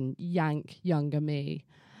back and yank younger me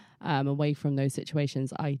away from those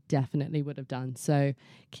situations, I definitely would have done. So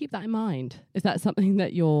keep that in mind. If that's something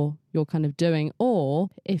that you're kind of doing, or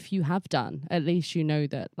if you have done, at least you know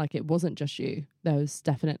that like it wasn't just you. There was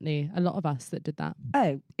definitely a lot of us that did that.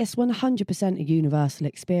 Oh, it's 100% a universal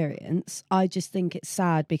experience. I just think it's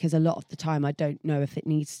sad because a lot of the time I don't know if it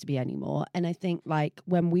needs to be anymore. And I think like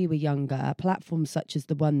when we were younger, platforms such as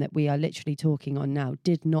the one that we are literally talking on now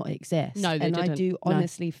did not exist. No, they didn't. I do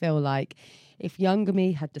honestly feel like if younger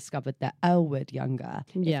me had discovered that Elle would younger,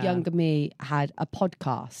 if younger me had a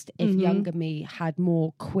podcast, if younger me had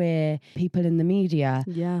more queer people in the media,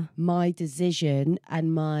 my decision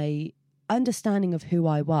and my understanding of who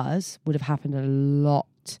I was would have happened a lot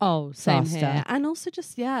same faster. Here. And also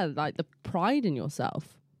just, like the pride in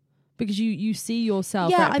yourself. Because you see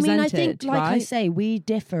yourself represented, represented, I think, like right? I say, we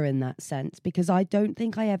differ in that sense, because I don't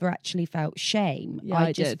think I ever actually felt shame.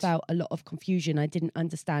 I just felt a lot of confusion. I didn't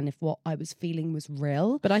understand if what I was feeling was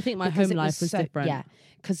real. But I think my home life was different. Yeah,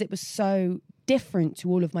 because it was so different to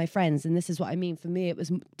all of my friends. And this is what I mean. For me, it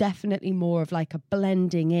was definitely more of like a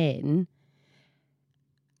blending in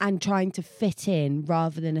and trying to fit in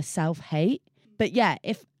rather than a self-hate. But yeah,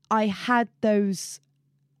 if I had those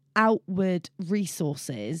outward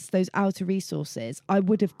resources, those outer resources, I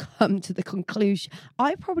would have come to the conclusion.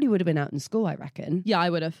 I probably would have been out in school, I reckon. Yeah, I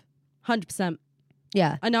would have. 100%.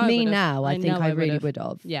 Yeah. I know. Me now, I think I really would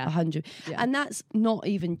have. Yeah. 100. Yeah. And that's not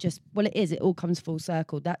even just, well, it is. It all comes full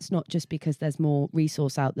circle. That's not just because there's more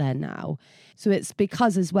resource out there now. So it's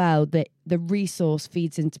because as well that the resource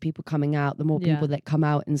feeds into people coming out. The more people that come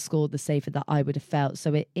out in school, the safer that I would have felt.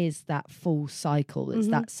 So it is that full cycle. It's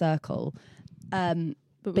that circle.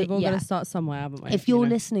 But we've all got to start somewhere, haven't we? If you're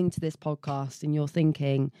listening to this podcast and you're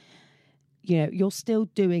thinking, you're still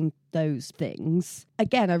doing those things,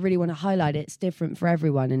 again, I really want to highlight it's different for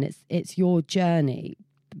everyone and it's your journey.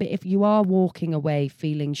 But if you are walking away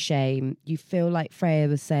feeling shame, you feel like Freya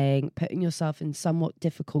was saying, putting yourself in somewhat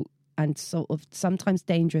difficult and sort of sometimes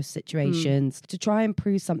dangerous situations to try and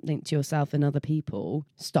prove something to yourself and other people,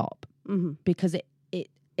 stop. Because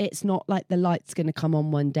it's not like the light's going to come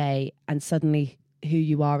on one day and suddenly who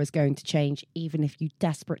you are is going to change, even if you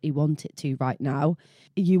desperately want it to right now.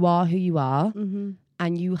 You are who you are,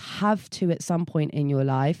 and you have to at some point in your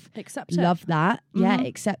life Accept it. love that. Yeah,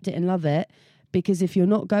 accept it and love it. Because if you're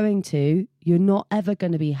not going to, you're not ever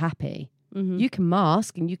going to be happy. You can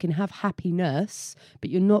mask and you can have happiness, but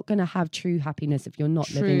you're not going to have true happiness if you're not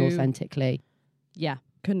living authentically. Yeah,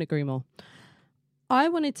 couldn't agree more. I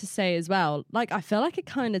wanted to say as well, like, I feel like it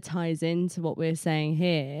kind of ties into what we're saying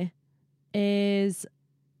here, is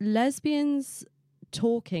lesbians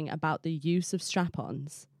talking about the use of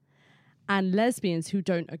strap-ons and lesbians who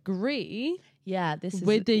don't agree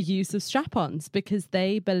with the use of strap-ons because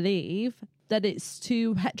they believe that it's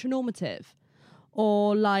too heteronormative,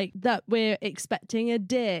 or like that we're expecting a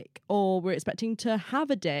dick, or we're expecting to have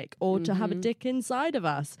a dick, or to have a dick inside of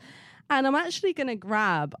us. And I'm actually going to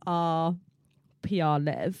grab our PR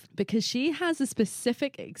Liv because she has a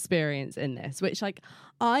specific experience in this, which like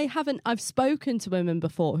I've spoken to women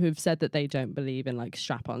before who've said that they don't believe in like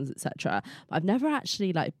strap-ons, etc. But I've never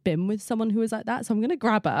actually like been with someone who was like that. So I'm going to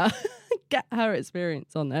grab her, get her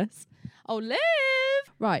experience on this. Oh, Liv!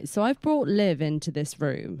 Right, so I've brought Liv into this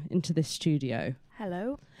room, into this studio.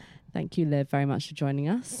 Hello. Thank you, Liv, very much for joining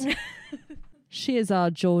us. She is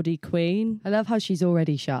our Geordie queen. I love how she's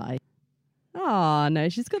already shy. Oh, no,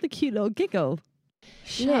 she's got the cute little giggle.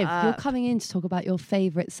 Liv, you're coming in to talk about your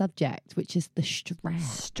favourite subject, which is the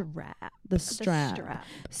strap. The strap.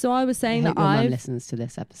 So I was saying I that hope your mum listens to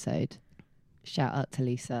this episode. Shout out to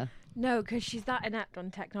Lisa. No, because she's that inept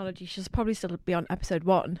on technology. She'll probably still be on episode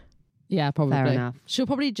 1. Yeah, probably. Fair enough. She'll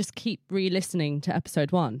probably just keep re-listening to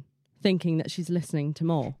episode 1, thinking that she's listening to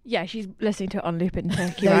more. Yeah, she's listening to it on loop in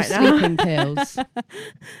Turkey Those right now. sleeping pills.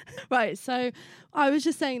 Right, so I was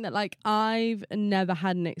just saying that like I've never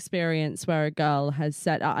had an experience where a girl has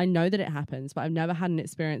said, I know that it happens, but I've never had an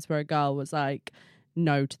experience where a girl was like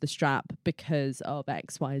no to the strap because of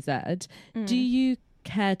X, Y, Z. Do you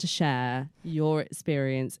care to share your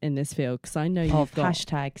experience in this field? Because I know you've got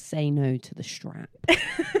hashtag say no to the strap.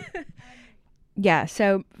 Yeah,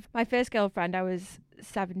 so my first girlfriend, I was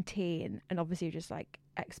 17 and obviously just like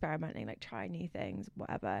experimenting, like trying new things,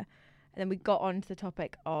 whatever. And then we got on to the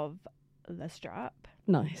topic of the strap.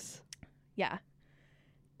 Nice. Yeah.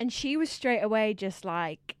 And she was straight away just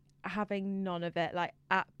like having none of it, like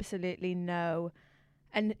absolutely no.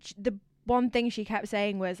 And the one thing she kept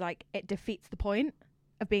saying was like, it defeats the point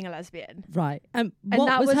of being a lesbian. Right. And what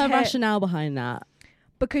that was was her her rationale behind that?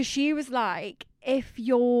 Because she was like, if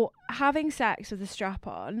you're having sex with a strap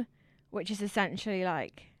on, which is essentially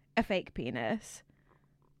like a fake penis,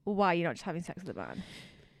 why are you not just having sex with a man?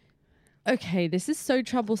 Okay, this is so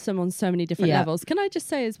troublesome on so many different levels. Can I just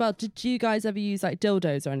say as well, did you guys ever use like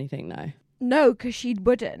dildos or anything? No, because she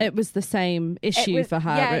wouldn't. It was the same issue for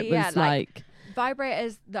her. Yeah, it was like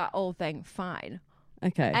vibrators, that whole thing, fine.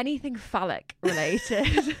 Okay. Anything phallic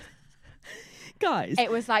related. Guys. It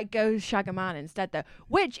was like, go shag a man instead though.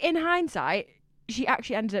 Which in hindsight, she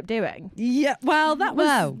actually ended up doing. Yeah, well, that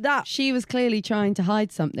was that. She was clearly trying to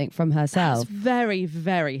hide something from herself. That's very,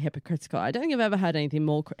 very hypocritical. I don't think I've ever heard anything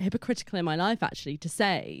more hypocritical in my life, actually, to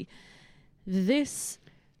say, this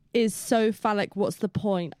is so phallic, what's the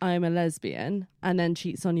point? I'm a lesbian, and then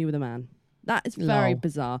cheats on you with a man. That is very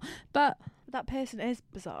bizarre. But that person is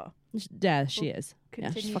bizarre. Yeah, she is.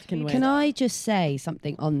 Yeah, she's fucking weird. Can I just say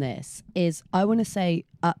something on this? I want to say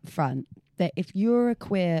up front that if you're a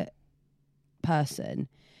queer person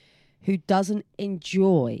who doesn't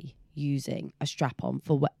enjoy using a strap-on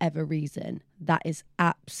for whatever reason, that is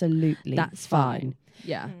absolutely fine.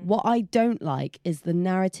 Yeah. What I don't like is the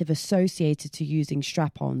narrative associated to using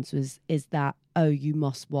strap-ons is that, oh, you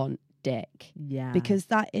must want dick. Yeah. Because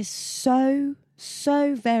that is so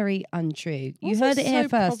very untrue. You Also heard it here so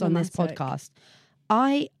first on this problematic. podcast.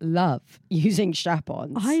 I love using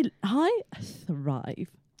strap-ons. I thrive.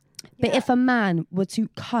 But if a man were to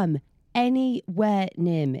come anywhere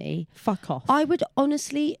near me, fuck off. I would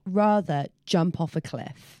honestly rather jump off a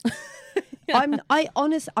cliff. I'm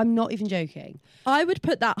not even joking. I would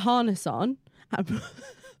put that harness on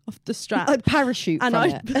off the strap. I'd parachute and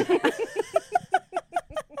from it.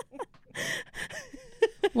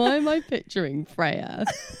 Why am I picturing Freya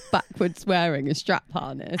backwards wearing a strap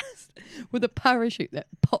harness with a parachute that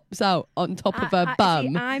pops out on top of her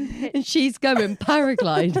bum, and she's going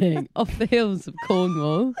paragliding off the hills of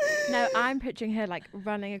Cornwall? No, I'm picturing her like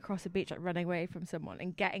running across a beach, like running away from someone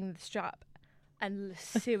and getting the strap and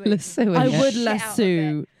lassoing I would shit out of lasso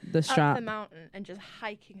it the strap up the mountain and just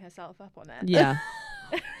hiking herself up on it. Yeah.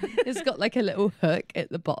 It's got like a little hook at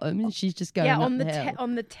the bottom, and she's just going up on the hill.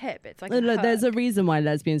 on the tip. It's like Look, there's a reason why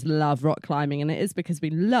lesbians love rock climbing, and it is because we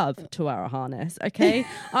love to wear a harness. Okay,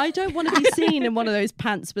 I don't want to be seen in one of those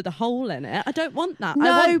pants with a hole in it. I don't want that.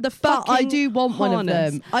 No, I want the but I fucking do want one of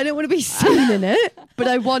harness. them. I don't want to be seen in it, but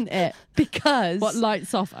I want it because What,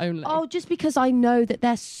 lights off only? oh, just because I know that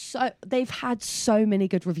they've had so many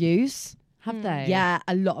good reviews. Have they? Yeah,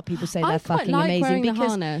 a lot of people say I they're quite fucking like amazing wearing the because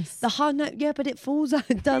harness. the harness. Yeah, but it falls out.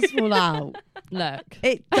 It does fall out. Look.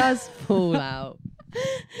 It does fall out,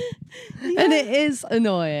 and it is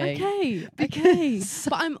annoying. Okay, Because-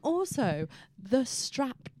 but I'm also the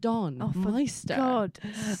strapped on meister. God.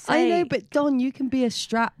 I know, but Don, you can be a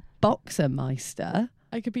strap boxer meister.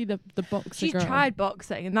 I could be the boxer She girl. tried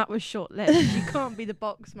boxing and that was short-lived. You can't be the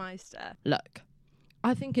boxmeister. Look,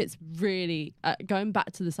 I think it's really going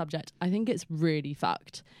back to the subject. I think it's really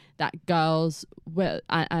fucked that girls will,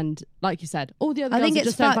 and like you said, all the other I girls think that it's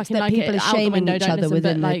just don't fucked fucking that like people it. are Out the shaming window, each don't other listen,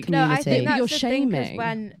 within but the like, No, I community. think that's You're the thing, 'cause shaming.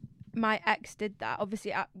 when my ex did that,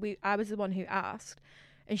 obviously I was the one who asked,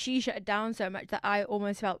 and she shut it down so much that I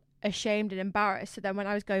almost felt ashamed and embarrassed. So then when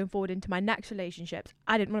I was going forward into my next relationships,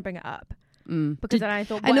 I didn't want to bring it up because then I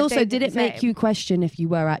thought, And what if also, they did the it make same? you question if you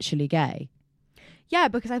were actually gay? Yeah,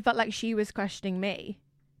 because I felt like she was questioning me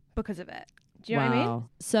because of it. Do you know what I mean?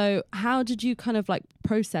 So how did you kind of like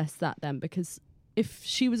process that then? Because if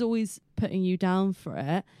she was always putting you down for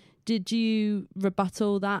it, did you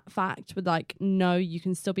rebuttal that fact with like, no, you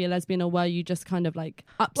can still be a lesbian, or were you just kind of like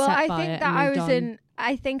upset Well, I by think it that and I moved was on?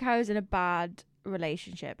 I was in a bad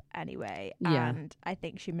relationship anyway, Yeah. and I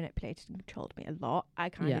think she manipulated and controlled me a lot. I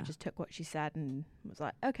kind Yeah. of just took what she said and was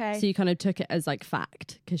like, okay. So you kind of took it as like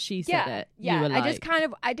fact because she said it. Yeah, You were like, I just kind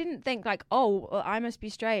of, I didn't think like, oh, well, I must be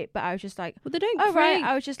straight, but I was just like, well, they don't oh, create, right.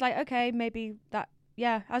 I was just like, okay, maybe that,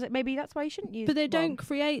 yeah. I was like, maybe that's why you shouldn't use but they one. don't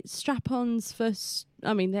create strap-ons for.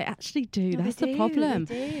 I mean, they actually do. No, That's they the do, problem.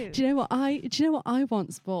 they do. Do you know what I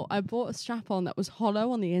once bought? I bought a strap-on that was hollow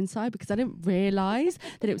on the inside because I didn't realise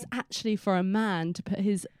that it was actually for a man to put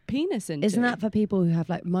his penis into. Isn't that for people who have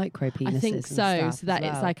like micro penises? I think and so. stuff So that as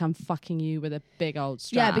it's well? like I'm fucking you with a big old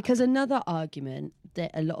strap. Yeah, because another argument that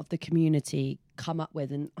a lot of the community come up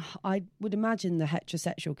with, and I would imagine the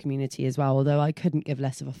heterosexual community as well, although I couldn't give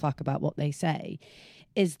less of a fuck about what they say,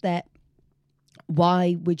 is that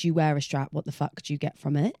why would you wear a strap? What the fuck do you get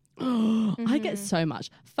from it? I get so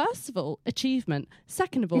much. First of all, achievement.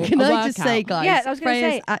 Second of all, Can a I just workout. say, guys, Yeah, I was going to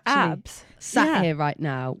Freya's say actually abs. sat Yeah. here right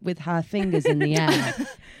now with her fingers in the air,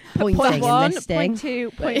 pointing Point and one, listing. point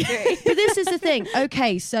two, point three. But this is the thing.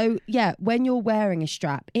 Okay, so yeah, when you're wearing a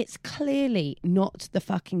strap, it's clearly not the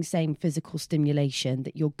fucking same physical stimulation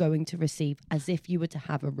that you're going to receive as if you were to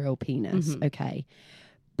have a real penis. Okay,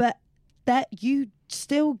 but that you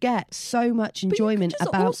still get so much But enjoyment you could just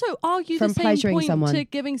about also argue from the same pleasuring point someone. to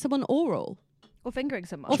giving someone oral Or fingering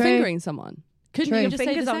someone. or True. fingering someone. Couldn't True. you Your just say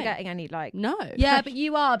fingers the aren't same? getting any like. No. Yeah, but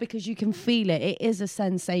you are, because you can feel it. It is a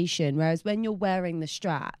sensation. Whereas when you're wearing the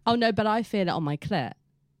strap, Oh no, but I feel it on my clit.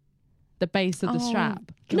 The base of the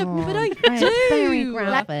strap. No, God, but I that's very do.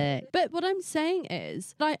 graphic. But what I'm saying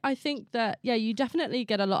is, like, I think that, yeah, you definitely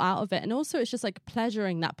get a lot out of it. And also it's just like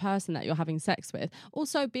pleasuring that person that you're having sex with.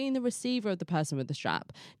 Also being the receiver of the person with the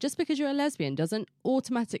strap. Just because you're a lesbian doesn't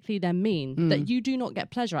automatically then mean that you do not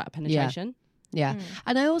get pleasure out of penetration. Yeah.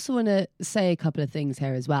 And I also want to say a couple of things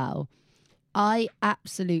here as well. I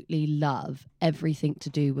absolutely love everything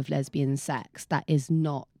to do with lesbian sex that is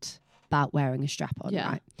not about wearing a strap on, Yeah.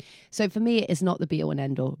 right? So for me, it is not the be all and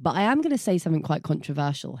end all. But I am going to say something quite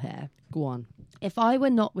controversial here. Go on. If I were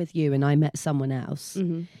not with you and I met someone else,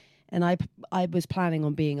 Mm-hmm. and I was planning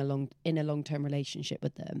on being in a long-term relationship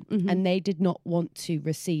with them, Mm-hmm. and they did not want to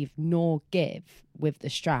receive nor give with the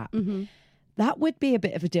strap, Mm-hmm. that would be a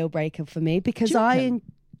bit of a deal breaker for me, because Do you I reckon?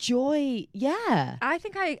 enjoy, yeah. I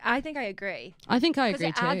think I agree. I think I Because agree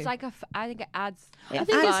it too. adds like I think it adds. I a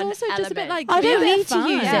think it's fun also just a bit element. like I don't Yeah, need to fun.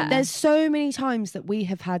 use Yeah. it. There's so many times that we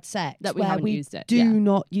have had sex That we where haven't we used it, do yeah.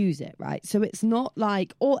 not use it, right? So it's not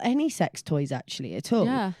like, or any sex toys actually at all.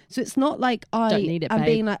 Yeah. So it's not like Don't need it, I'm babe.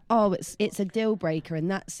 being like, oh, it's a deal breaker in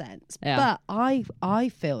that sense. Yeah. But I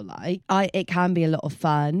feel like it can be a lot of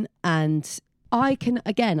fun, and I can,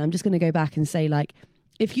 again, I'm just going to go back and say, like,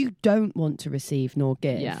 if you don't want to receive nor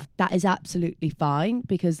give, Yeah. that is absolutely fine,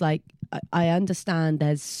 because like I understand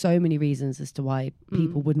there's so many reasons as to why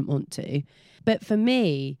people wouldn't want to. But for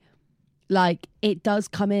me, like, it does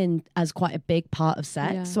come in as quite a big part of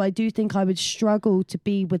sex. Yeah. So I do think I would struggle to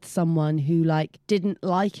be with someone who like didn't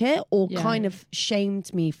like it, or Yeah. kind of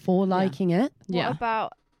shamed me for liking it. Yeah. What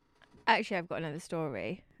about? Actually, I've got another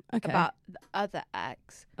story Okay. about the other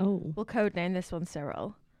ex. Oh. We'll codename this one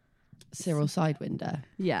Cyril. Cyril Sidewinder.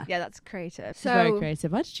 Yeah. Yeah, that's creative. It's very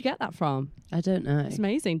creative. Where did you get that from? I don't know. It's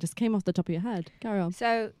amazing. Just came off the top of your head. Carry on.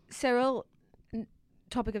 So Cyril,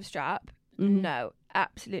 topic of strap, Mhm. no,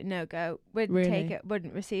 absolute no go. Wouldn't Really? take it,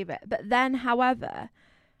 wouldn't receive it. But then, however,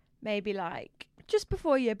 maybe like just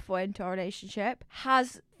before a year before into our relationship,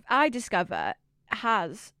 has a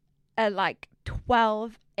like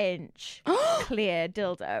 12-inch clear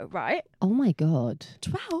dildo, right? Oh my God.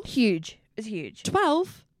 12? Huge. It's huge.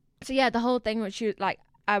 12? So yeah, the whole thing was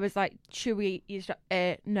I was like, should we use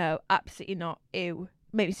no, absolutely not. Ew.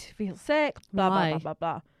 Makes me feel sick. Blah, blah, Why? blah, blah,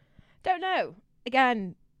 blah. Don't know.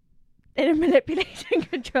 Again, in a manipulating,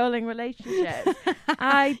 controlling relationship,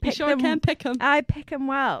 I pick You sure them. can pick them? I pick them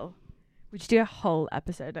well. We should do a whole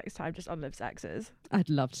episode next time just on live sexes. I'd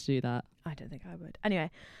love to do that. I don't think I would. Anyway,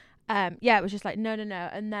 yeah, it was just like, no.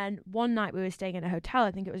 And then one night we were staying in a hotel.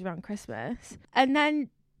 I think it was around Christmas. And then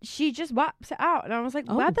she just whaps it out. And I was like,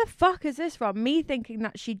 Oh. where the fuck is this from? Me thinking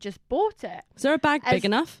that she just bought it. Is there a bag big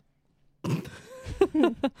enough?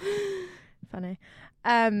 Funny.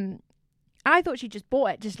 I thought she just bought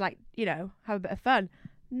it, just like, have a bit of fun.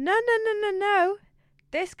 No.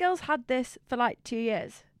 This girl's had this for like 2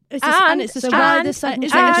 years. It's And- it's a so strap. why the sudden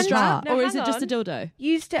Is it a change of strap heart? No, or is hang it just a on. dildo?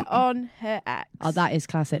 Used it on her ex. Oh, that is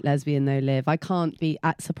classic lesbian though, Liv. I can't be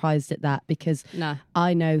surprised at that because Nah.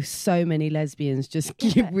 I know so many lesbians just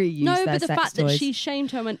Yeah. reuse No, their but the sex fact toys. that she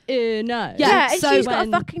shamed her and went, ew, no. Yeah, and so she's got a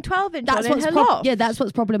when- fucking 12-inch That's one in what's her loft. yeah, that's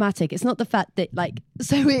what's problematic. It's not the fact that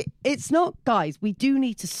it's not, guys. We do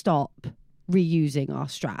need to stop reusing our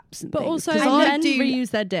straps, and But things, also, 'cause I men do- reuse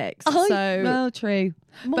their dicks. I- So, well, true.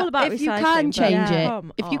 I'm all But about if you recycling, can but change it,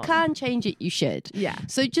 come if you on. can change it, you should. yeah.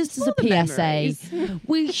 So just as All a the PSA, memories.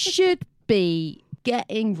 we should be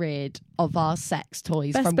getting rid of our sex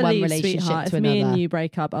toys Best from believe, one relationship sweetheart, to if me another. and you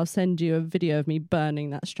break up, I'll send you a video of me burning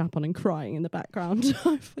that strap on and crying in the background.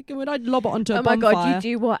 I fucking would. I'd lob it onto a Oh my bonfire. god,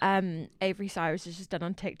 you do what Avery Cyrus has just done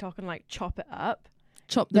on TikTok and like chop it up.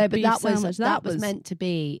 Chop the No, but beef sandwich. that was meant to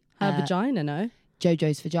be her vagina, no?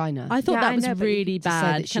 Jojo's vagina. I thought Yeah, that I was know, but really to say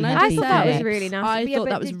bad. that she Can had I I just thought that say? was really nasty. I But yeah, thought but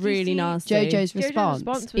that was did you really see- nasty. Jojo's response,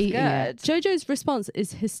 was eating good. it. Jojo's response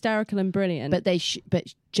is hysterical and brilliant. But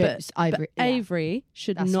Ivory, yeah. Avery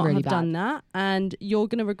should That's not really have done that, and you're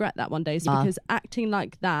going to regret that one day because acting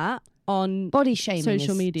like that on body shaming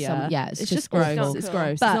social is media, it's just gross. gross. Not It's cool.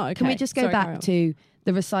 gross. But it's not okay. can we just go Sorry, carry back on. to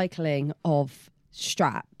the recycling of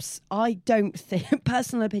straps? I don't think,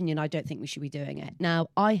 personal opinion, I don't think we should be doing it. Now,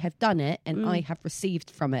 I have done it and I have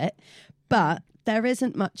received from it, but there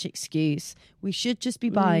isn't much excuse. We should just be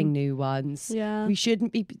buying new ones. Yeah. We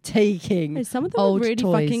shouldn't be taking Hey, some of them are old really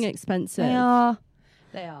toys. fucking expensive. They are.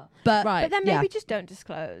 But Right. But then yeah. maybe just don't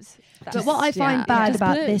disclose. But what I find yeah. bad Just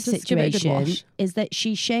about put it- this just give it a good situation wash. is that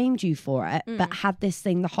she shamed you for it, but had this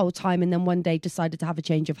thing the whole time and then one day decided to have a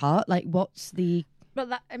change of heart. Like, what's the... But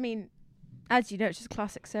that, I mean, as you know, it's just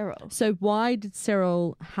classic Cyril. So why did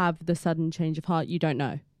Cyril have the sudden change of heart? You don't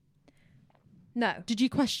know. No. Did you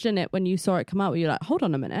question it when you saw it come out? Were you like, hold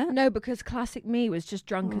on a minute? No, because classic me was just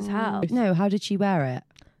drunk as hell. No, how did she wear it?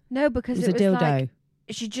 No, because It was a was dildo. like,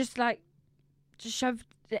 she just shoved.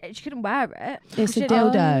 She couldn't wear it. It's a She-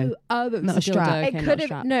 dildo. Oh, it was Not a a strap. dildo. It Okay, not could a have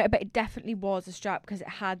strap. no, but it definitely was a strap because it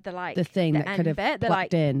had the The thing the that end could of have it, the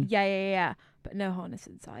plugged in. Yeah. But no harness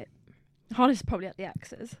inside. Harness is probably at the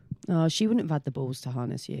X's. Oh, she wouldn't have had the balls to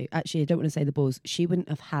harness you. Actually, I don't want to say the balls. She wouldn't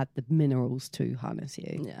have had the minerals to harness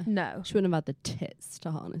you. Yeah. No. She wouldn't have had the tits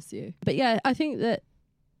to harness you. But yeah, I think that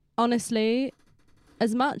honestly,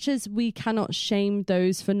 as much as we cannot shame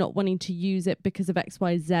those for not wanting to use it because of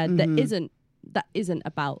XYZ, that isn't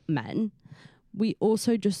about men. We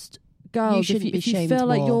also just girls, shouldn't be if you shamed feel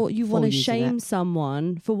like more you for want to using shame it.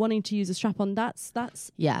 someone for wanting to use a strap on, that's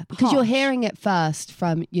Yeah, because you're harsh. hearing it first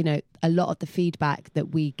from, a lot of the feedback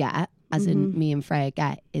that we get, as in me and Freya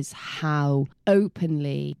get, is how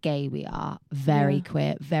openly gay we are, very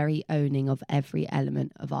queer, very owning of every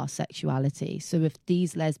element of our sexuality. So if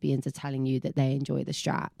these lesbians are telling you that they enjoy the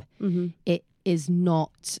strap, it is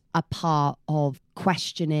not a part of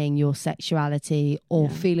questioning your sexuality or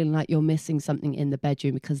feeling like you're missing something in the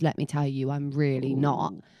bedroom, because let me tell you, I'm really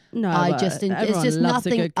not. no. It's everyone just loves a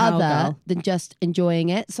nothing good other cowgirl. than just enjoying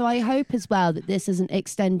it. So I hope as well that this isn't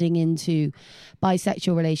extending into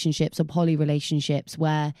bisexual relationships or poly relationships,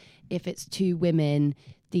 where if it's two women,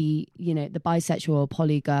 the bisexual or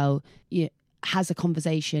poly girl has a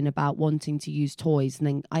conversation about wanting to use toys, and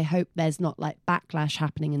then I hope there's not like backlash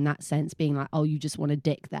happening in that sense, being like, oh, you just want a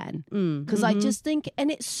dick then, because I just think,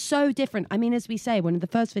 and it's so different. I mean, as we say, one of the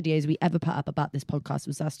first videos we ever put up about this podcast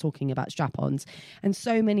was us talking about strap-ons, and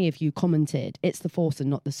so many of you commented it's the force and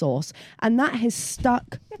not the source, and that has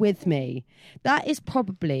stuck with me. That is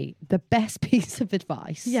probably the best piece of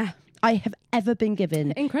advice I have ever been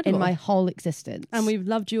given in my whole existence. And we've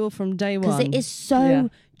loved you all from day one. Because it is so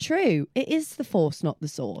true. It is the force, not the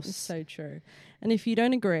source. It's so true. And if you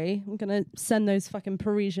don't agree, I'm going to send those fucking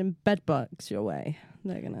Parisian bed bugs your way.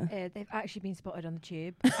 They're going to... they've actually been spotted on the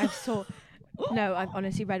tube. I've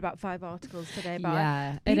honestly read about 5 articles today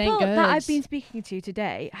about it ain't people good. that I've been speaking to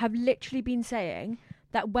today have literally been saying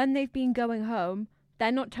that when they've been going home,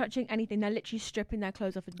 they're not touching anything. They're literally stripping their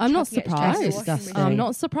clothes off. And I'm not chucking it straight into the surprised. washing machine. I'm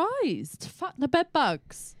not surprised. Fuck the bed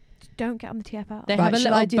bugs. Don't get on the TFL. They Right, have a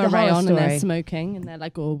shall I little do the beret horror on and they're story? smoking and they're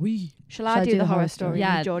like, oh, we. Shall I do the horror story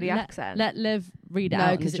in the Geordie accent? Let Liv read it No,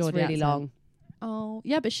 out because in it's the Geordie really accent. long. Oh,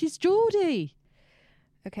 yeah, but she's Geordie.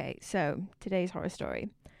 Okay, so today's horror story.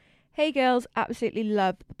 Hey girls, absolutely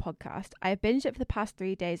love the podcast. I have binged it for the past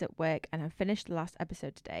 3 days at work and have finished the last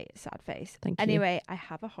episode today. Sad face. Thank you. Anyway, I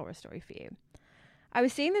have a horror story for you. I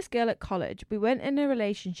was seeing this girl at college. We weren't in a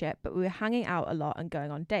relationship, but we were hanging out a lot and going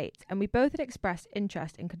on dates, and we both had expressed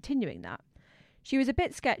interest in continuing that. She was a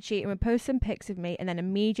bit sketchy and would post some pics of me and then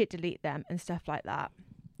immediately delete them and stuff like that.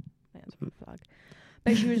 That's a red flag.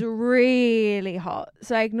 But she was really hot,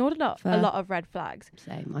 so I ignored a lot of red flags.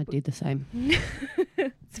 Same, I do the same.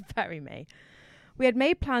 It's very me. We had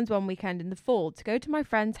made plans one weekend in the fall to go to my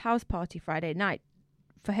friend's house party Friday night,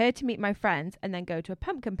 for her to meet my friends and then go to a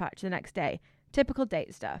pumpkin patch the next day. Typical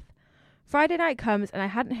date stuff. Friday night comes and I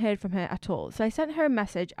hadn't heard from her at all, so I sent her a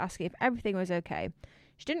message asking if everything was okay.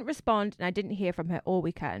 She didn't respond and I didn't hear from her all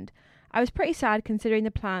weekend. I was pretty sad considering the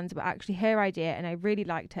plans were actually her idea and I really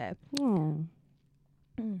liked her. Oh.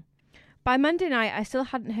 By Monday night, I still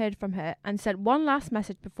hadn't heard from her and sent one last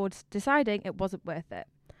message before deciding it wasn't worth it.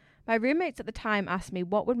 My roommates at the time asked me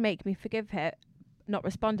what would make me forgive her not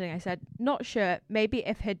responding. I said, not sure, maybe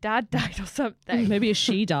if her dad died or something. Maybe if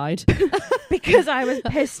she died. Because I was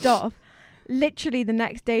pissed off. Literally the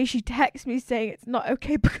next day she texted me saying it's not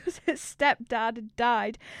okay because her stepdad had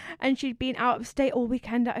died and she'd been out of state all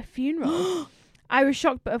weekend at a funeral. I was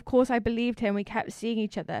shocked, but of course I believed her and we kept seeing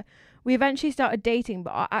each other. We eventually started dating,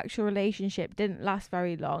 but our actual relationship didn't last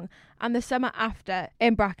very long. And the summer after,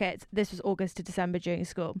 in brackets, this was August to December during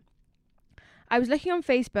school, I was looking on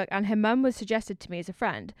Facebook and her mum was suggested to me as a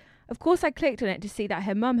friend. Of course, I clicked on it to see that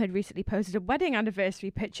her mum had recently posted a wedding anniversary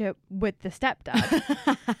picture with the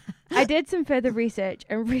stepdad. I did some further research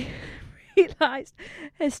and realised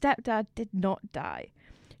her stepdad did not die.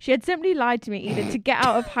 She had simply lied to me either to get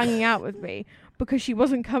out of hanging out with me because she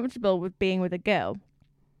wasn't comfortable with being with a girl.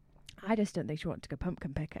 I just don't think she wanted to go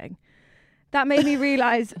pumpkin picking. That made me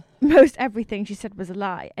realise most everything she said was a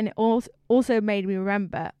lie. And it also made me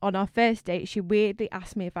remember on our first date, she weirdly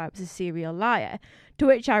asked me if I was a serial liar, to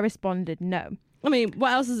which I responded no. I mean,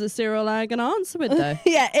 what else is a serial liar going to answer with, though?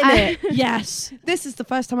 Yeah, innit? Yes. This is the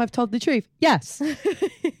first time I've told the truth. Yes.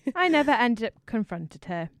 I never ended up confronted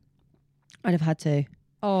her. I'd have had to.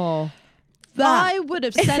 Oh. That I would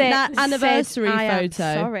have sent that anniversary I am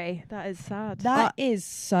photo. sorry, that is sad. That is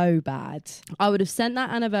so bad. I would have sent that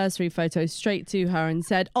anniversary photo straight to her and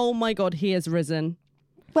said, oh my God, he has risen.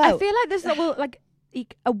 Well, I feel like this is like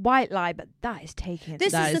a white lie, but that is taking it.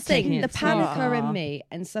 this That is the is taking thing. it The too panicker far. in me,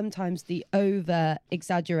 and sometimes the over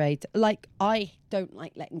exaggerate. Like, I don't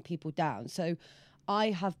like letting people down. So I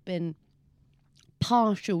have been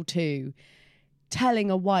partial to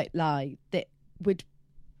telling a white lie that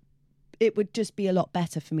it would just be a lot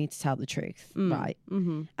better for me to tell the truth, right?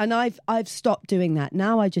 Mm-hmm. And I've stopped doing that.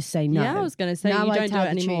 Now I just say no. Yeah, I was going to say, now you I don't do tell it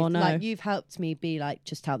the anymore, truth. no. Like, you've helped me be like,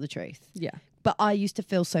 just tell the truth. Yeah. But I used to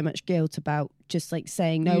feel so much guilt about just like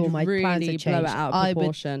saying no, You'd all my really plans had changed. blow it out of I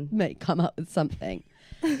proportion. would come up with something.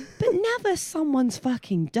 But never someone's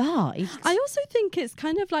fucking died. I also think it's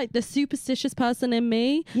kind of like the superstitious person in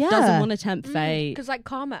me Yeah. doesn't want to tempt fate. Because like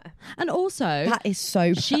karma. And also, That is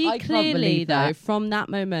so she I can't clearly, believe though, that. from that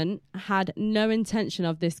moment, had no intention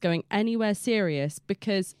of this going anywhere serious,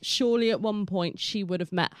 because surely at one point she would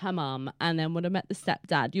have met her mum and then would have met the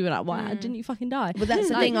stepdad. You were like, why didn't you fucking die? Well, that's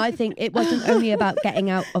the thing. I think it wasn't only about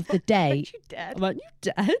getting out of the date. You dead. Weren't you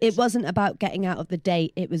dead? It wasn't about getting out of the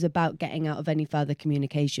date. It was about getting out of any further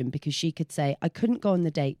communication, because she could say, I couldn't go on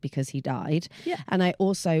the date because he died. Yeah. And I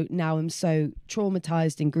also now am so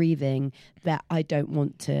traumatized and grieving that I don't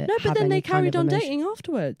want to. No, but have then any they kind carried of on emotion. dating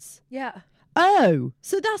afterwards. Yeah. Oh.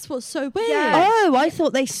 So that's what's so weird. Yeah. Oh, I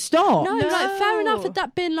thought they stopped. No, like fair enough. Had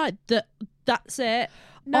that been like That's it.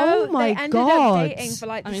 No, Oh my they ended God. up dating for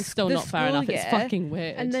like I mean, still the not fair school enough. It's year, fucking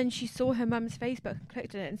weird. And then she saw her mum's Facebook and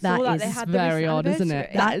clicked on it and That saw that they is had the very recent odd, isn't it?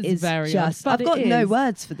 anniversary. That is very just. odd, I've but got it no is.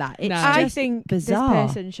 words for that. It's No. I just think bizarre.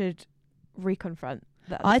 this person should reconfront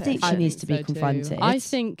that. I think person. she needs to be so too. confronted. I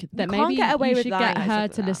think that You can't maybe get away you with should lying get like her something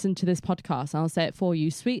to like listen to this podcast. I'll say it for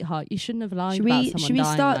you, sweetheart. You shouldn't have lied Should about we, someone should we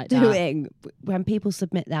dying start like that. doing when people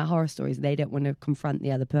submit their horror stories and they don't want to confront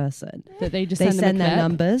the other person? That they just They send, them send a their clip.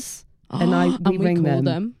 numbers and we ring call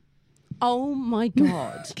them. Oh my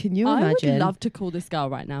God. Can you I imagine? would love to call this girl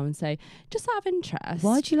right now and say, just out of interest.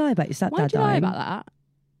 Why'd you lie about your stepdad Why'd you lie dying? about that?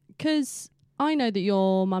 Because I know that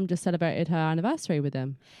your mum just celebrated her anniversary with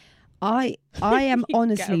him. I am Get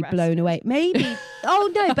honestly arrested. blown away. Maybe.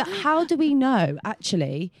 Oh no, but how do we know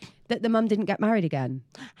actually that the mum didn't get married again?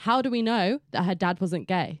 How do we know that her dad wasn't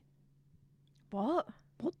gay? What?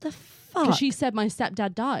 What the fuck? Because she said my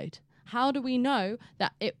stepdad died. How do we know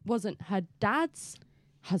that it wasn't her dad's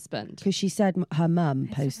husband? Because she said her mum Is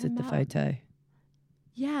it her posted the mum? photo.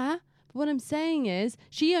 Yeah. But what I'm saying is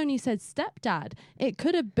she only said stepdad. It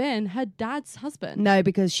could have been her dad's husband. No,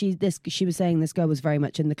 because she was saying this girl was very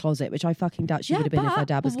much in the closet, which I fucking doubt she would have been if her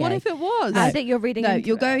dad was but what gay. if it was? I think you're reading. No, into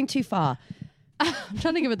you're it. going too far. I'm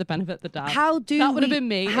trying to give her the benefit of the doubt. How do that would have we- been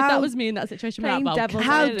me. If how- that was me in that situation. Playing Well, devil's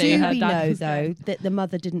How clearly do her we dad know was gay. though that the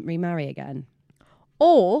mother didn't remarry again?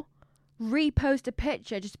 Or repost a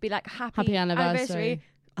picture just to be like Happy anniversary.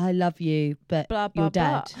 I love you, but blah blah you're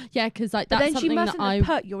blah. dead. Yeah, because like But that's then she something mustn't that I. have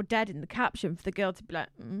put "you're dead" in the caption for the girl to be like,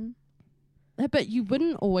 But you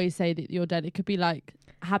wouldn't always say that you're dead. It could be like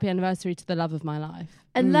happy anniversary to the love of my life.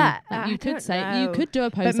 and that Like, I you could don't say know. you could do a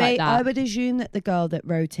But post mate, like that. I would assume that the girl that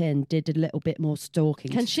wrote in did a little bit more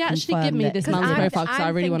stalking. Can to she actually confirm give me that- this 'Cause mum's I'm- profile? Because I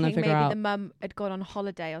I'm really want to thinking figure maybe out. the mum had gone on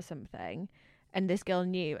holiday or something, and this girl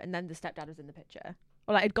knew, and then the stepdad was in the picture,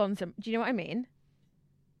 or like had gone some. Do you know what I mean?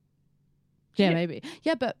 Yeah, Yeah. maybe.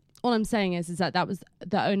 Yeah, but all I'm saying is that was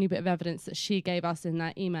the only bit of evidence that she gave us in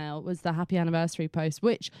that email was the happy anniversary post,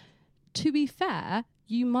 which, to be fair,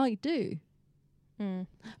 you might do.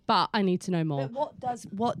 But I need to know more. But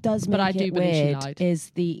what does make But I do it believe she weird lied.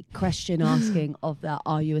 is the question asking of that,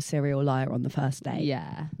 are you a serial liar on the first date?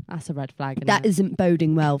 Yeah, that's a red flag. That isn't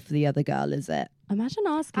boding well for the other girl, is it? Imagine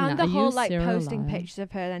asking And that. the Are you whole a like serial posting liar? pictures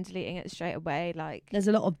of her then deleting it straight away, like There's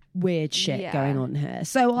a lot of weird shit Yeah. going on here.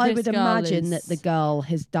 So I This would girl imagine is- that the girl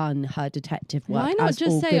has done her detective work. Why not as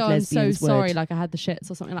just all say, good "Oh, I'm so lesbians would. sorry, like I had the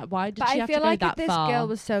shits" or something? Like, why did But she I have feel to go like that if this far? girl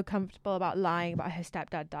was so comfortable about lying about her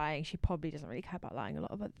stepdad dying, she probably doesn't really care about lying a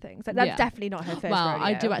lot of other things. Like, that's Yeah. definitely not her first well, rodeo.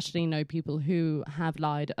 I do actually know people who have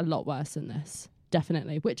lied a lot worse than this.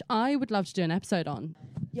 Definitely, which I would love to do an episode on.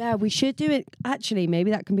 Yeah, we should do it. Actually,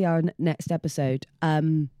 maybe that can be our next episode.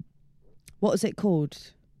 What was it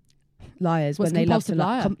called? Liars. What's when they love to compulsive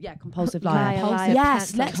lie. liar? Yeah, compulsive liar. Liar, liar,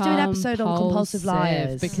 Yes, pants let's on. do an episode on compulsive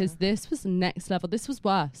liars. Because this was next level. This was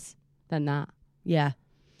worse than that. Yeah.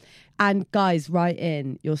 And guys, write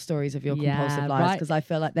in your stories of your Yeah, compulsive liars right. because I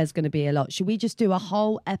feel like there's going to be a lot. Should we just do a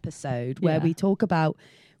whole episode where Yeah. we talk about,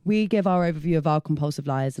 we give our overview of our compulsive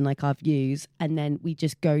liars and like our views, and then we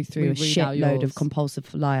just go through We a read out shitload of yours.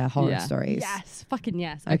 compulsive liar horror Yeah. stories? Yes, fucking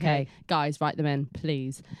yes. Okay. Okay, guys, write them in,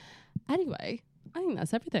 please. Anyway, I think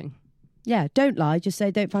that's everything. Yeah, don't lie. Just say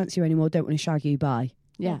don't fancy you anymore. Don't want to shag you. Bye.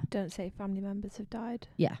 Yeah, Don't say family members have died.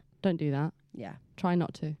 Yeah. don't do that. Yeah. Try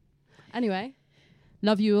not to. Anyway,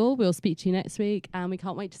 love you all. We'll speak to you next week, and we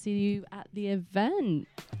can't wait to see you at the event.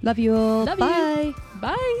 Love you all. Love you. Bye.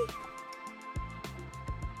 Bye.